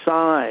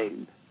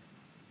outside,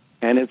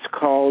 and it's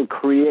called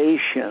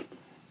creation.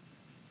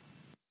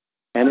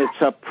 And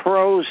it's a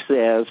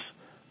process,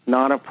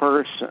 not a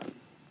person.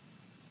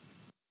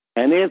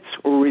 And its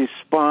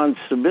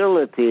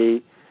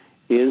responsibility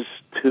is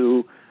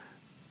to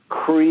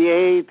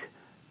create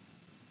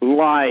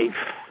life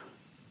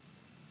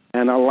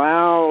and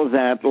allow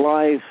that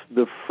life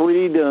the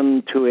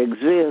freedom to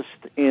exist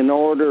in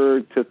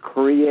order to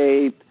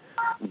create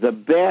the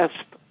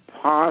best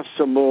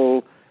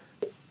possible,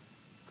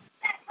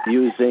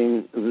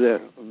 using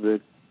the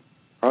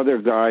other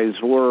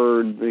guy's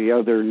word, the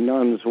other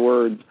nun's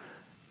word,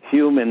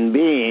 human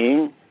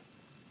being,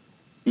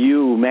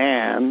 you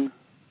man.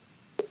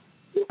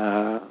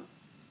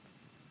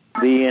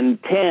 The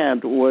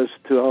intent was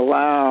to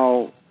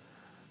allow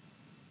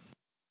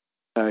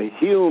a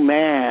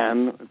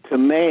human to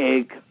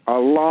make a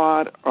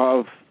lot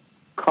of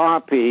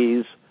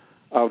copies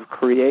of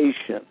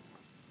creation.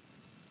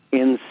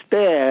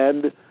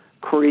 Instead,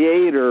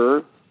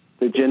 Creator,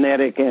 the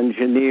genetic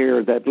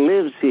engineer that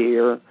lives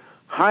here,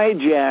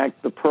 hijacked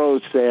the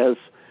process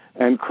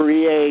and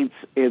creates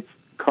its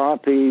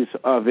copies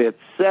of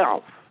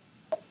itself.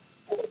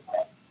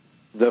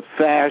 The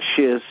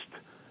fascist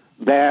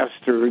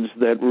bastards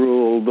that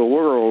rule the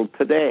world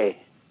today,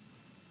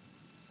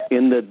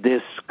 in the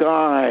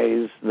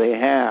disguise they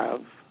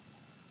have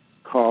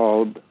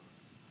called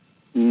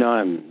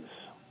nuns.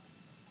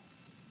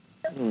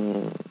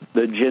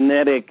 The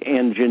genetic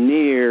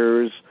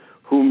engineers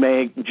who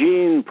make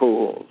gene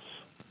pools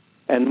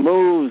and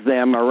move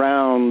them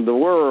around the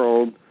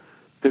world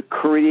to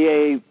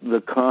create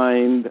the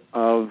kind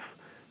of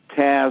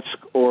task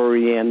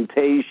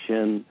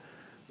orientation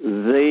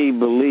they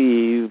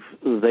believe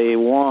they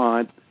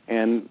want,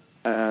 and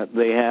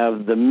they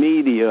have the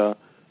media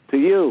to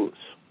use.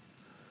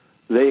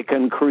 They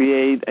can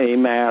create a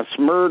mass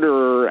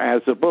murderer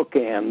as a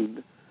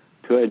bookend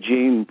to a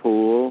gene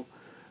pool,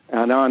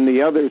 and on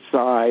the other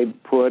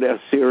side put a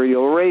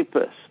serial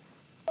rapist.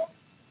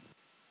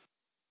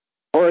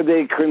 Or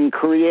they can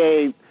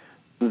create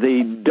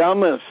the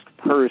dumbest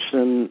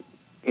person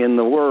in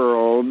the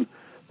world,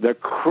 the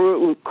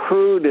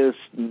crudest,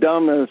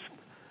 dumbest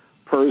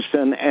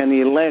person, and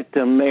elect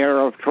a mayor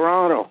of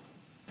Toronto.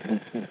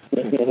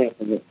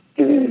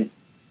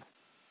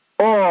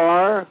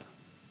 Or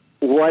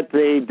what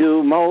they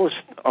do most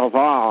of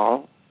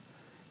all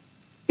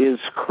is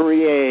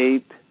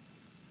create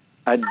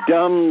a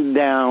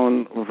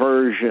dumbed-down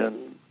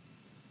version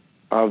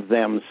of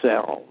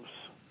themselves.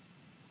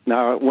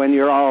 Now, when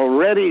you're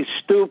already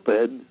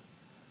stupid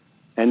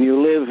and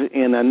you live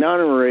in a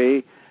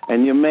nunnery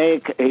and you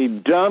make a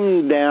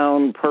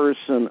dumbed-down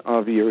person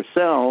of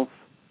yourself,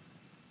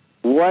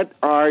 what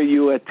are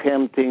you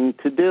attempting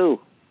to do?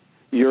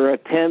 you're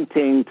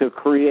attempting to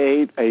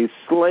create a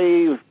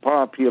slave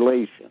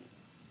population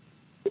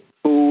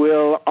who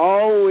will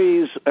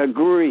always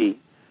agree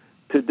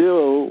to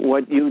do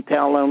what you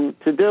tell them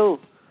to do,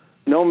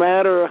 no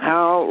matter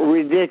how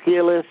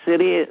ridiculous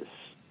it is.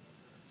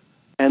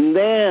 And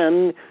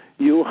then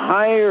you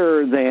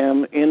hire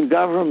them in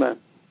government,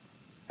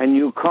 and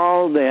you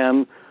call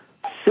them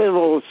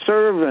civil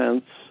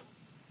servants,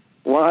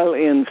 while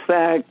in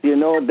fact you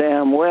know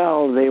damn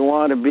well they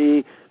want to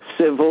be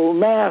civil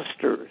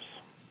masters.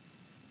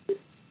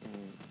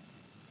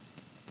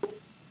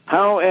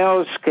 How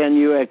else can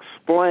you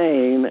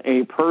explain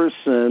a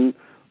person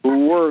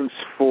who works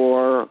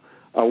for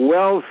a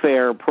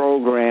welfare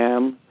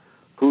program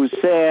who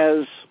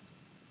says,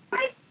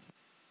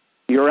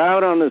 you're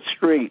out on the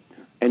street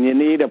and you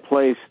need a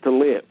place to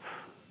live,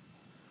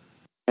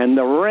 and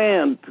the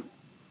rent,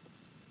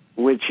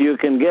 which you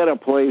can get a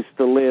place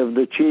to live,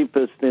 the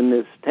cheapest in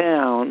this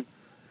town,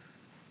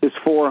 is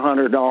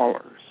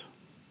 $400.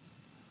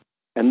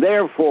 And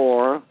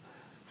therefore,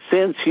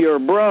 since you're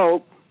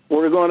broke,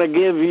 we're going to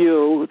give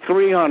you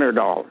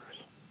 $300.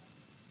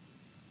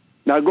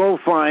 Now go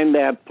find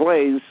that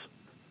place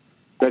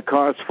that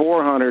costs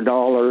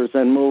 $400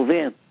 and move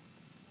in.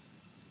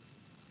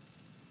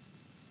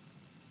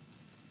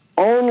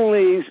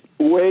 Only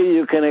way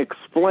you can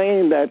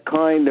explain that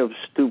kind of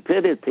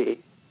stupidity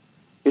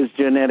is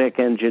genetic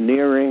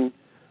engineering,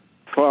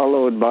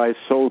 followed by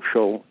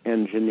social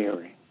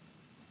engineering.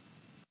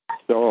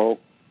 So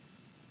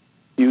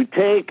you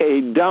take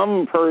a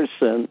dumb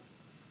person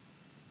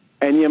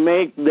and you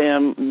make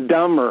them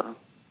dumber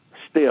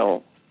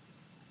still,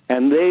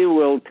 and they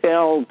will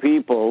tell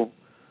people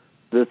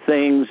the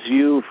things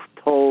you've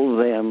told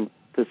them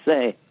to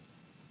say.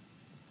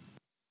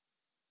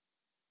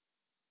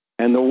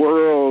 And the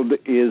world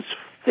is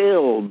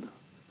filled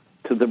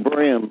to the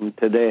brim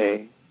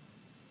today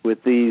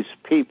with these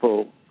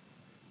people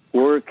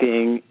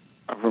working in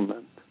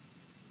government,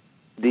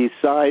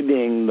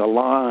 deciding the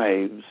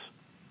lives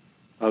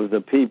of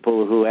the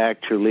people who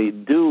actually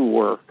do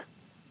work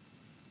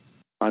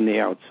on the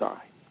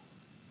outside.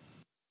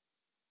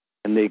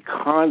 And they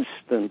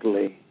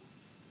constantly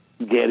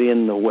get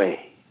in the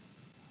way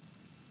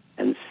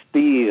and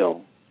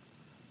steal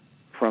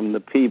from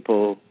the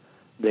people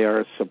they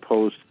are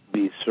supposed to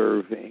be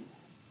serving.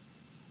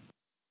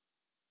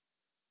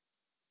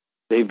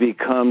 They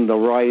become the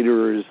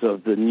writers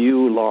of the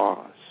new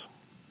laws.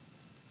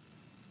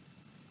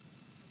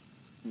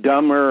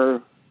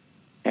 Dumber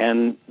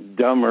and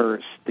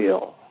dumber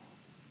still.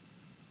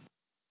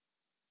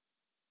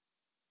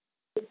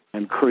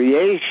 And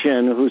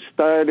creation, who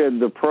started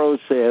the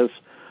process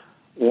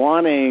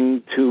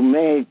wanting to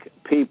make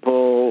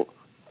people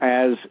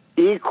as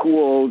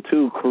equal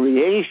to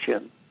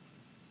creation,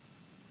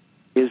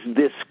 is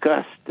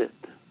disgusted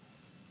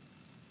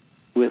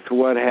with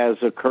what has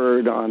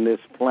occurred on this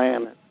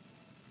planet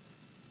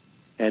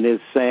and is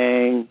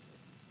saying,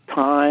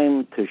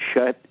 time to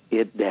shut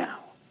it down.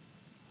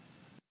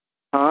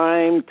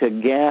 Time to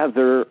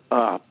gather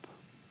up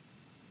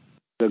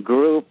the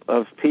group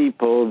of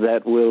people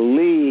that will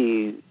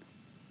lead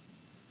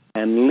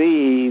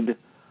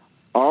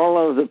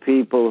all of the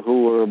people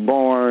who were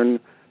born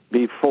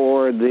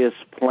before this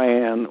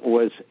plan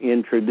was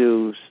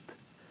introduced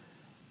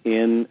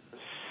in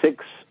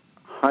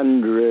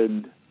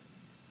 600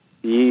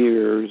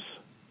 years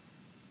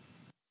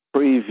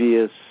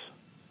previous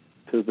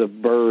to the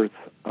birth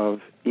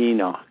of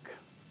Enoch.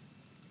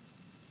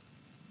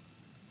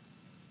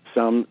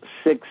 Some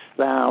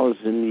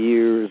 6,000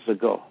 years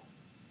ago.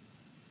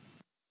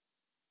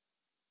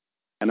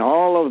 And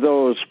all of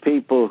those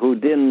people who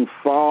didn't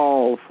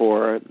fall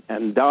for it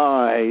and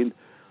died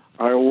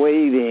are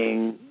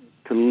waiting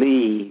to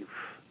leave.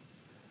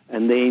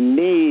 And they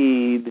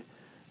need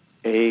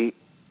a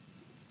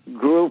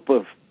group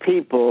of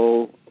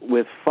people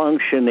with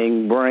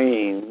functioning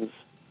brains,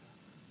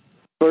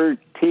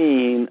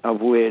 13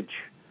 of which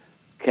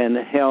can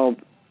help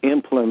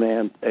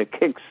implement a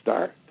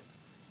kickstart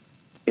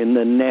in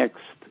the next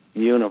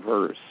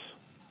universe,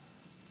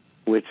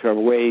 which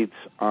awaits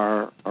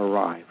our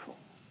arrival.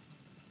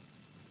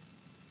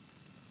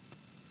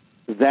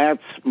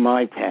 That's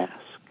my task.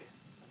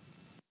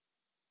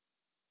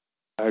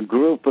 A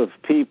group of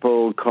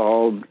people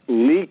called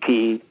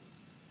Leaky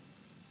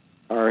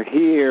are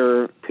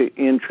here to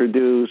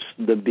introduce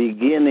the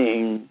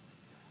beginning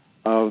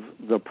of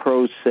the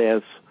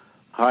process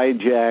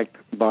hijacked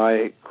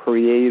by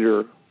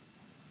Creator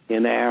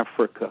in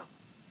Africa.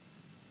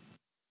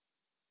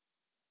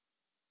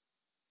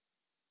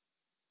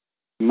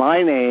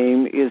 My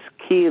name is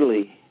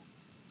Kealey.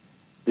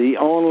 The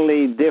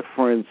only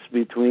difference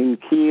between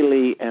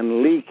Kealey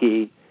and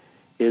Leaky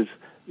is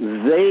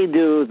they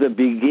do the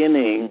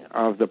beginning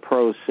of the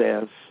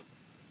process.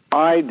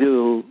 I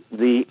do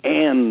the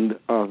end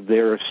of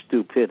their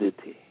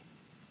stupidity.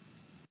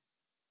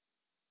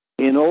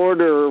 In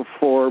order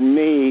for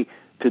me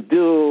to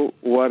do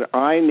what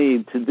I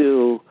need to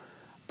do,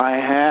 I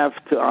have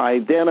to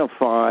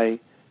identify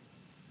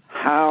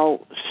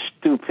how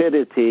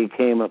stupidity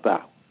came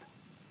about.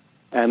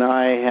 and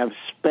I have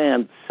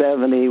spent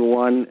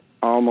 71,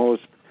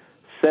 almost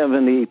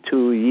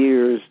 72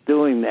 years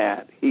doing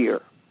that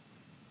here.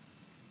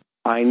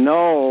 I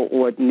know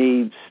what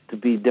needs to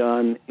be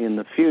done in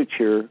the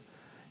future,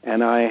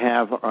 and I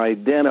have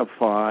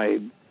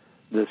identified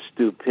the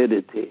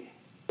stupidity.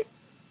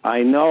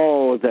 I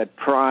know that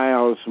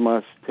trials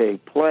must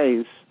take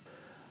place,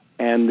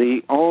 and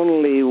the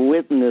only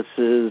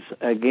witnesses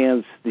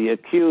against the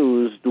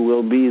accused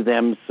will be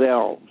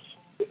themselves,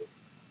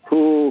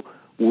 who,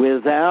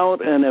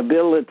 without an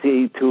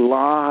ability to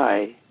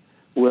lie,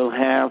 will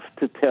have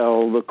to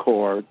tell the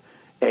court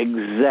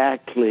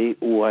exactly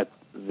what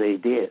they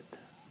did.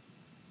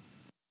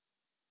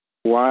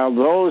 While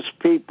those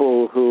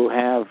people who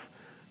have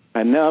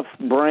enough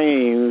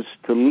brains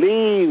to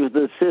leave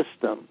the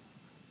system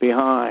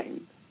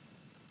behind,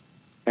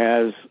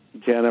 as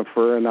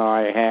Jennifer and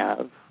I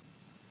have,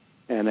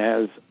 and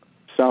as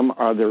some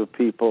other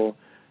people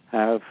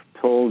have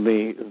told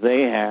me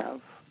they have,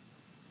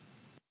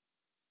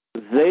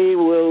 they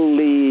will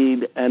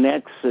lead an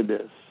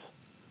exodus,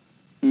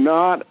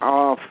 not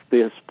off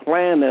this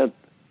planet,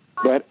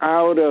 but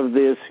out of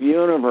this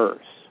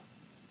universe.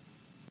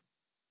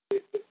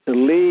 To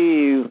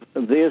leave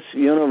this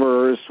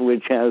universe,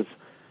 which has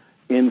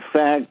in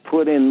fact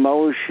put in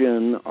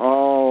motion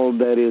all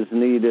that is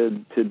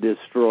needed to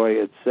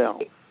destroy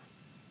itself,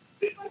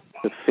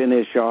 to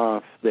finish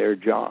off their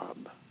job.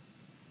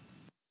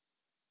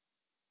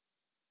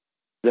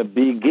 The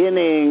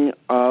beginning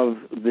of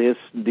this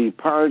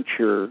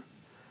departure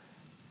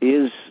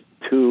is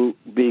to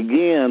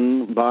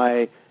begin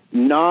by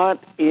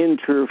not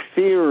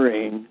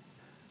interfering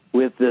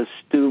with the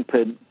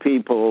stupid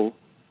people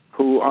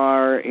who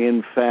are,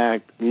 in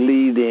fact,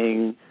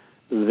 leading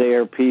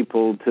their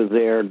people to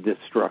their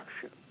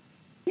destruction.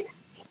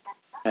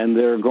 And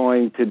they're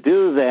going to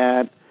do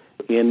that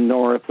in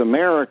North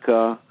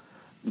America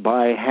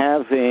by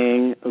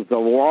having the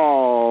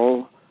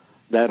wall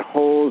that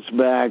holds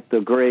back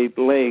the Great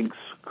Lakes,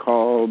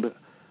 called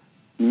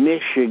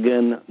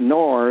Michigan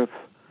North,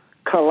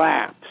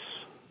 collapse.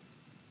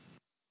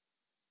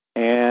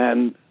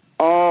 And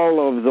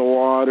all of the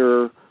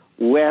water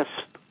west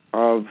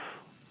of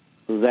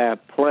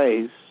that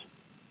place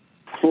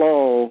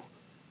flow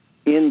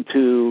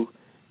into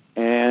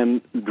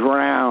and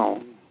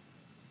drown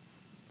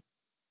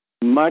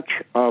much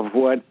of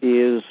what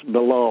is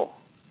below,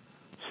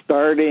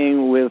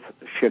 starting with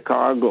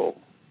Chicago,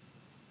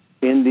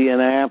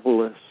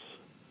 Indianapolis,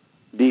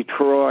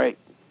 Detroit.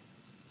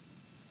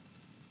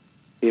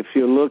 If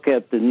you look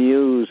at the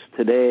news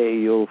today,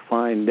 you'll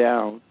find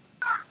out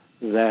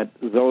that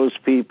those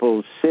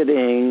people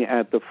sitting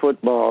at the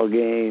football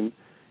game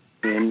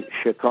in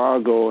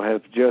Chicago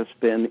have just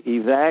been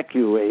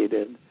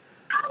evacuated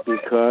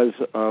because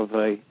of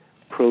a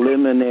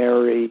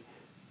preliminary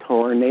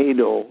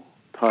tornado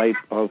type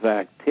of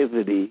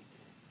activity,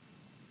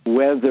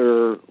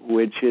 weather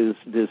which is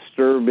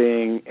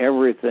disturbing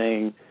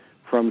everything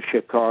from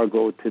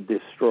Chicago to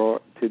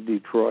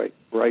Detroit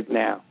right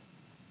now.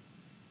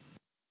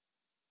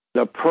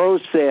 The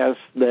process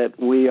that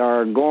we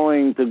are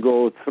going to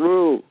go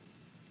through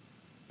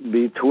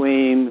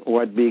between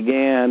what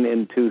began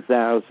in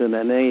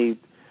 2008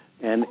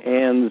 and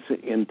ends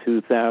in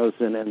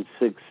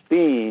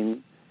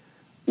 2016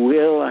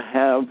 will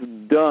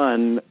have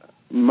done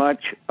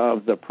much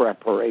of the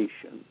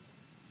preparation,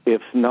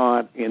 if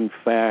not, in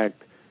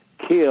fact,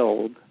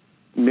 killed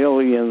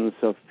millions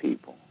of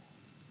people.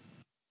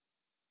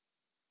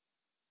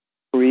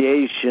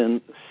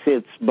 Creation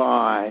sits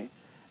by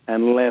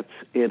and lets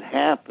it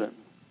happen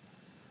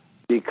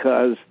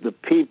because the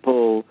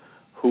people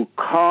who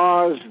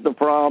cause the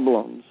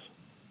problems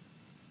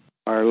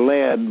are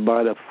led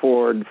by the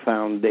Ford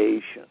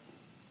Foundation.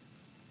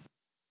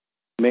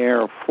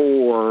 Mayor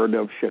Ford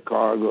of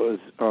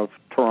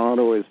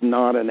Toronto is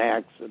not an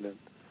accident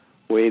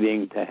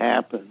waiting to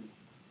happen.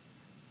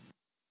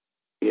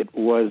 It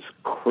was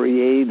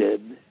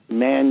created,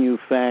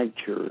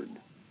 manufactured,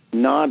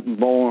 not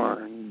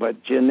born,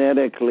 but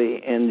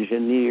genetically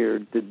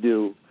engineered to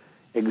do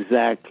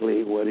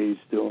exactly what he's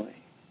doing.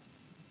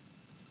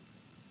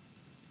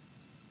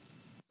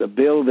 The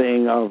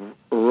building of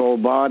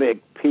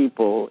robotic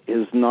people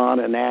is not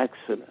an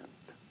accident.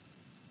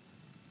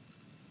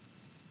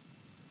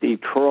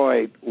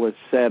 Detroit was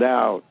set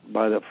out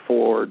by the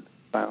Ford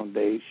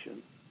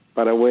Foundation.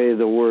 By the way,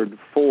 the word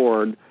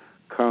Ford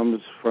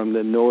comes from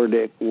the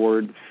Nordic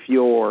word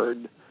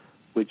fjord,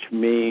 which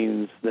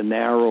means the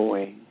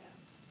narrowing.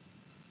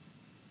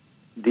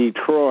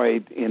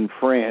 Detroit in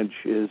French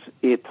is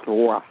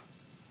étroit.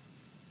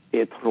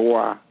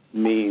 Étroit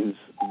means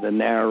the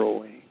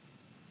narrowing.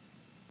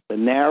 The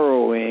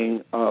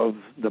narrowing of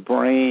the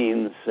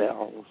brain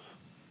cells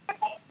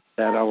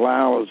that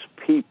allows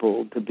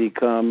people to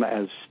become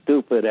as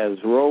stupid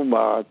as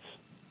robots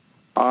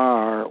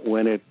are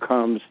when it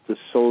comes to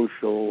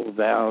social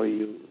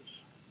values,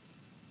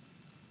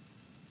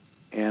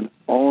 and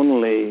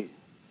only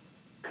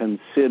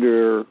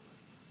consider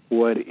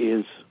what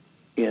is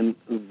in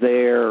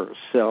their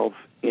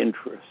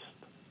self-interest.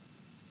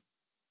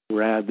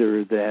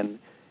 rather than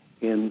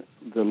in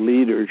the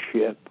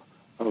leadership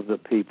of the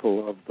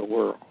people of the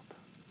world.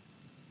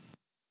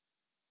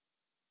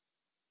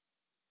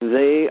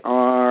 They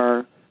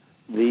are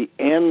the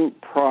end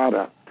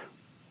product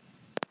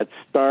that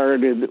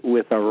started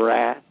with a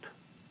rat,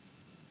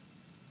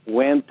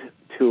 went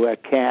to a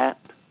cat,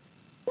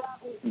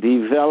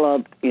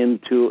 developed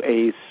into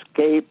a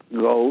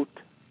scapegoat,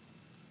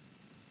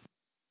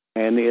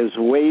 and is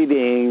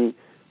waiting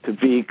to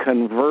be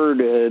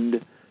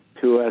converted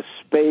to a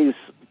space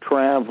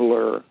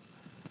traveler,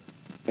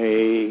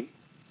 a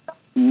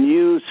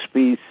new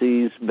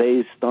species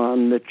based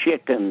on the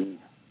chicken.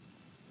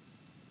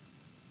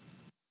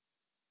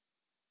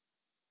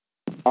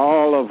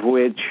 All of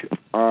which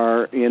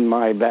are in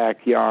my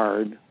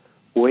backyard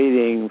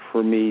waiting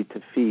for me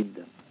to feed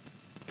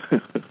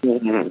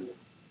them.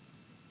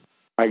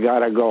 I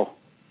gotta go.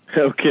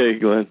 Okay,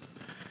 Glenn.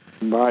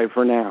 Bye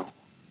for now.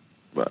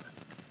 Bye.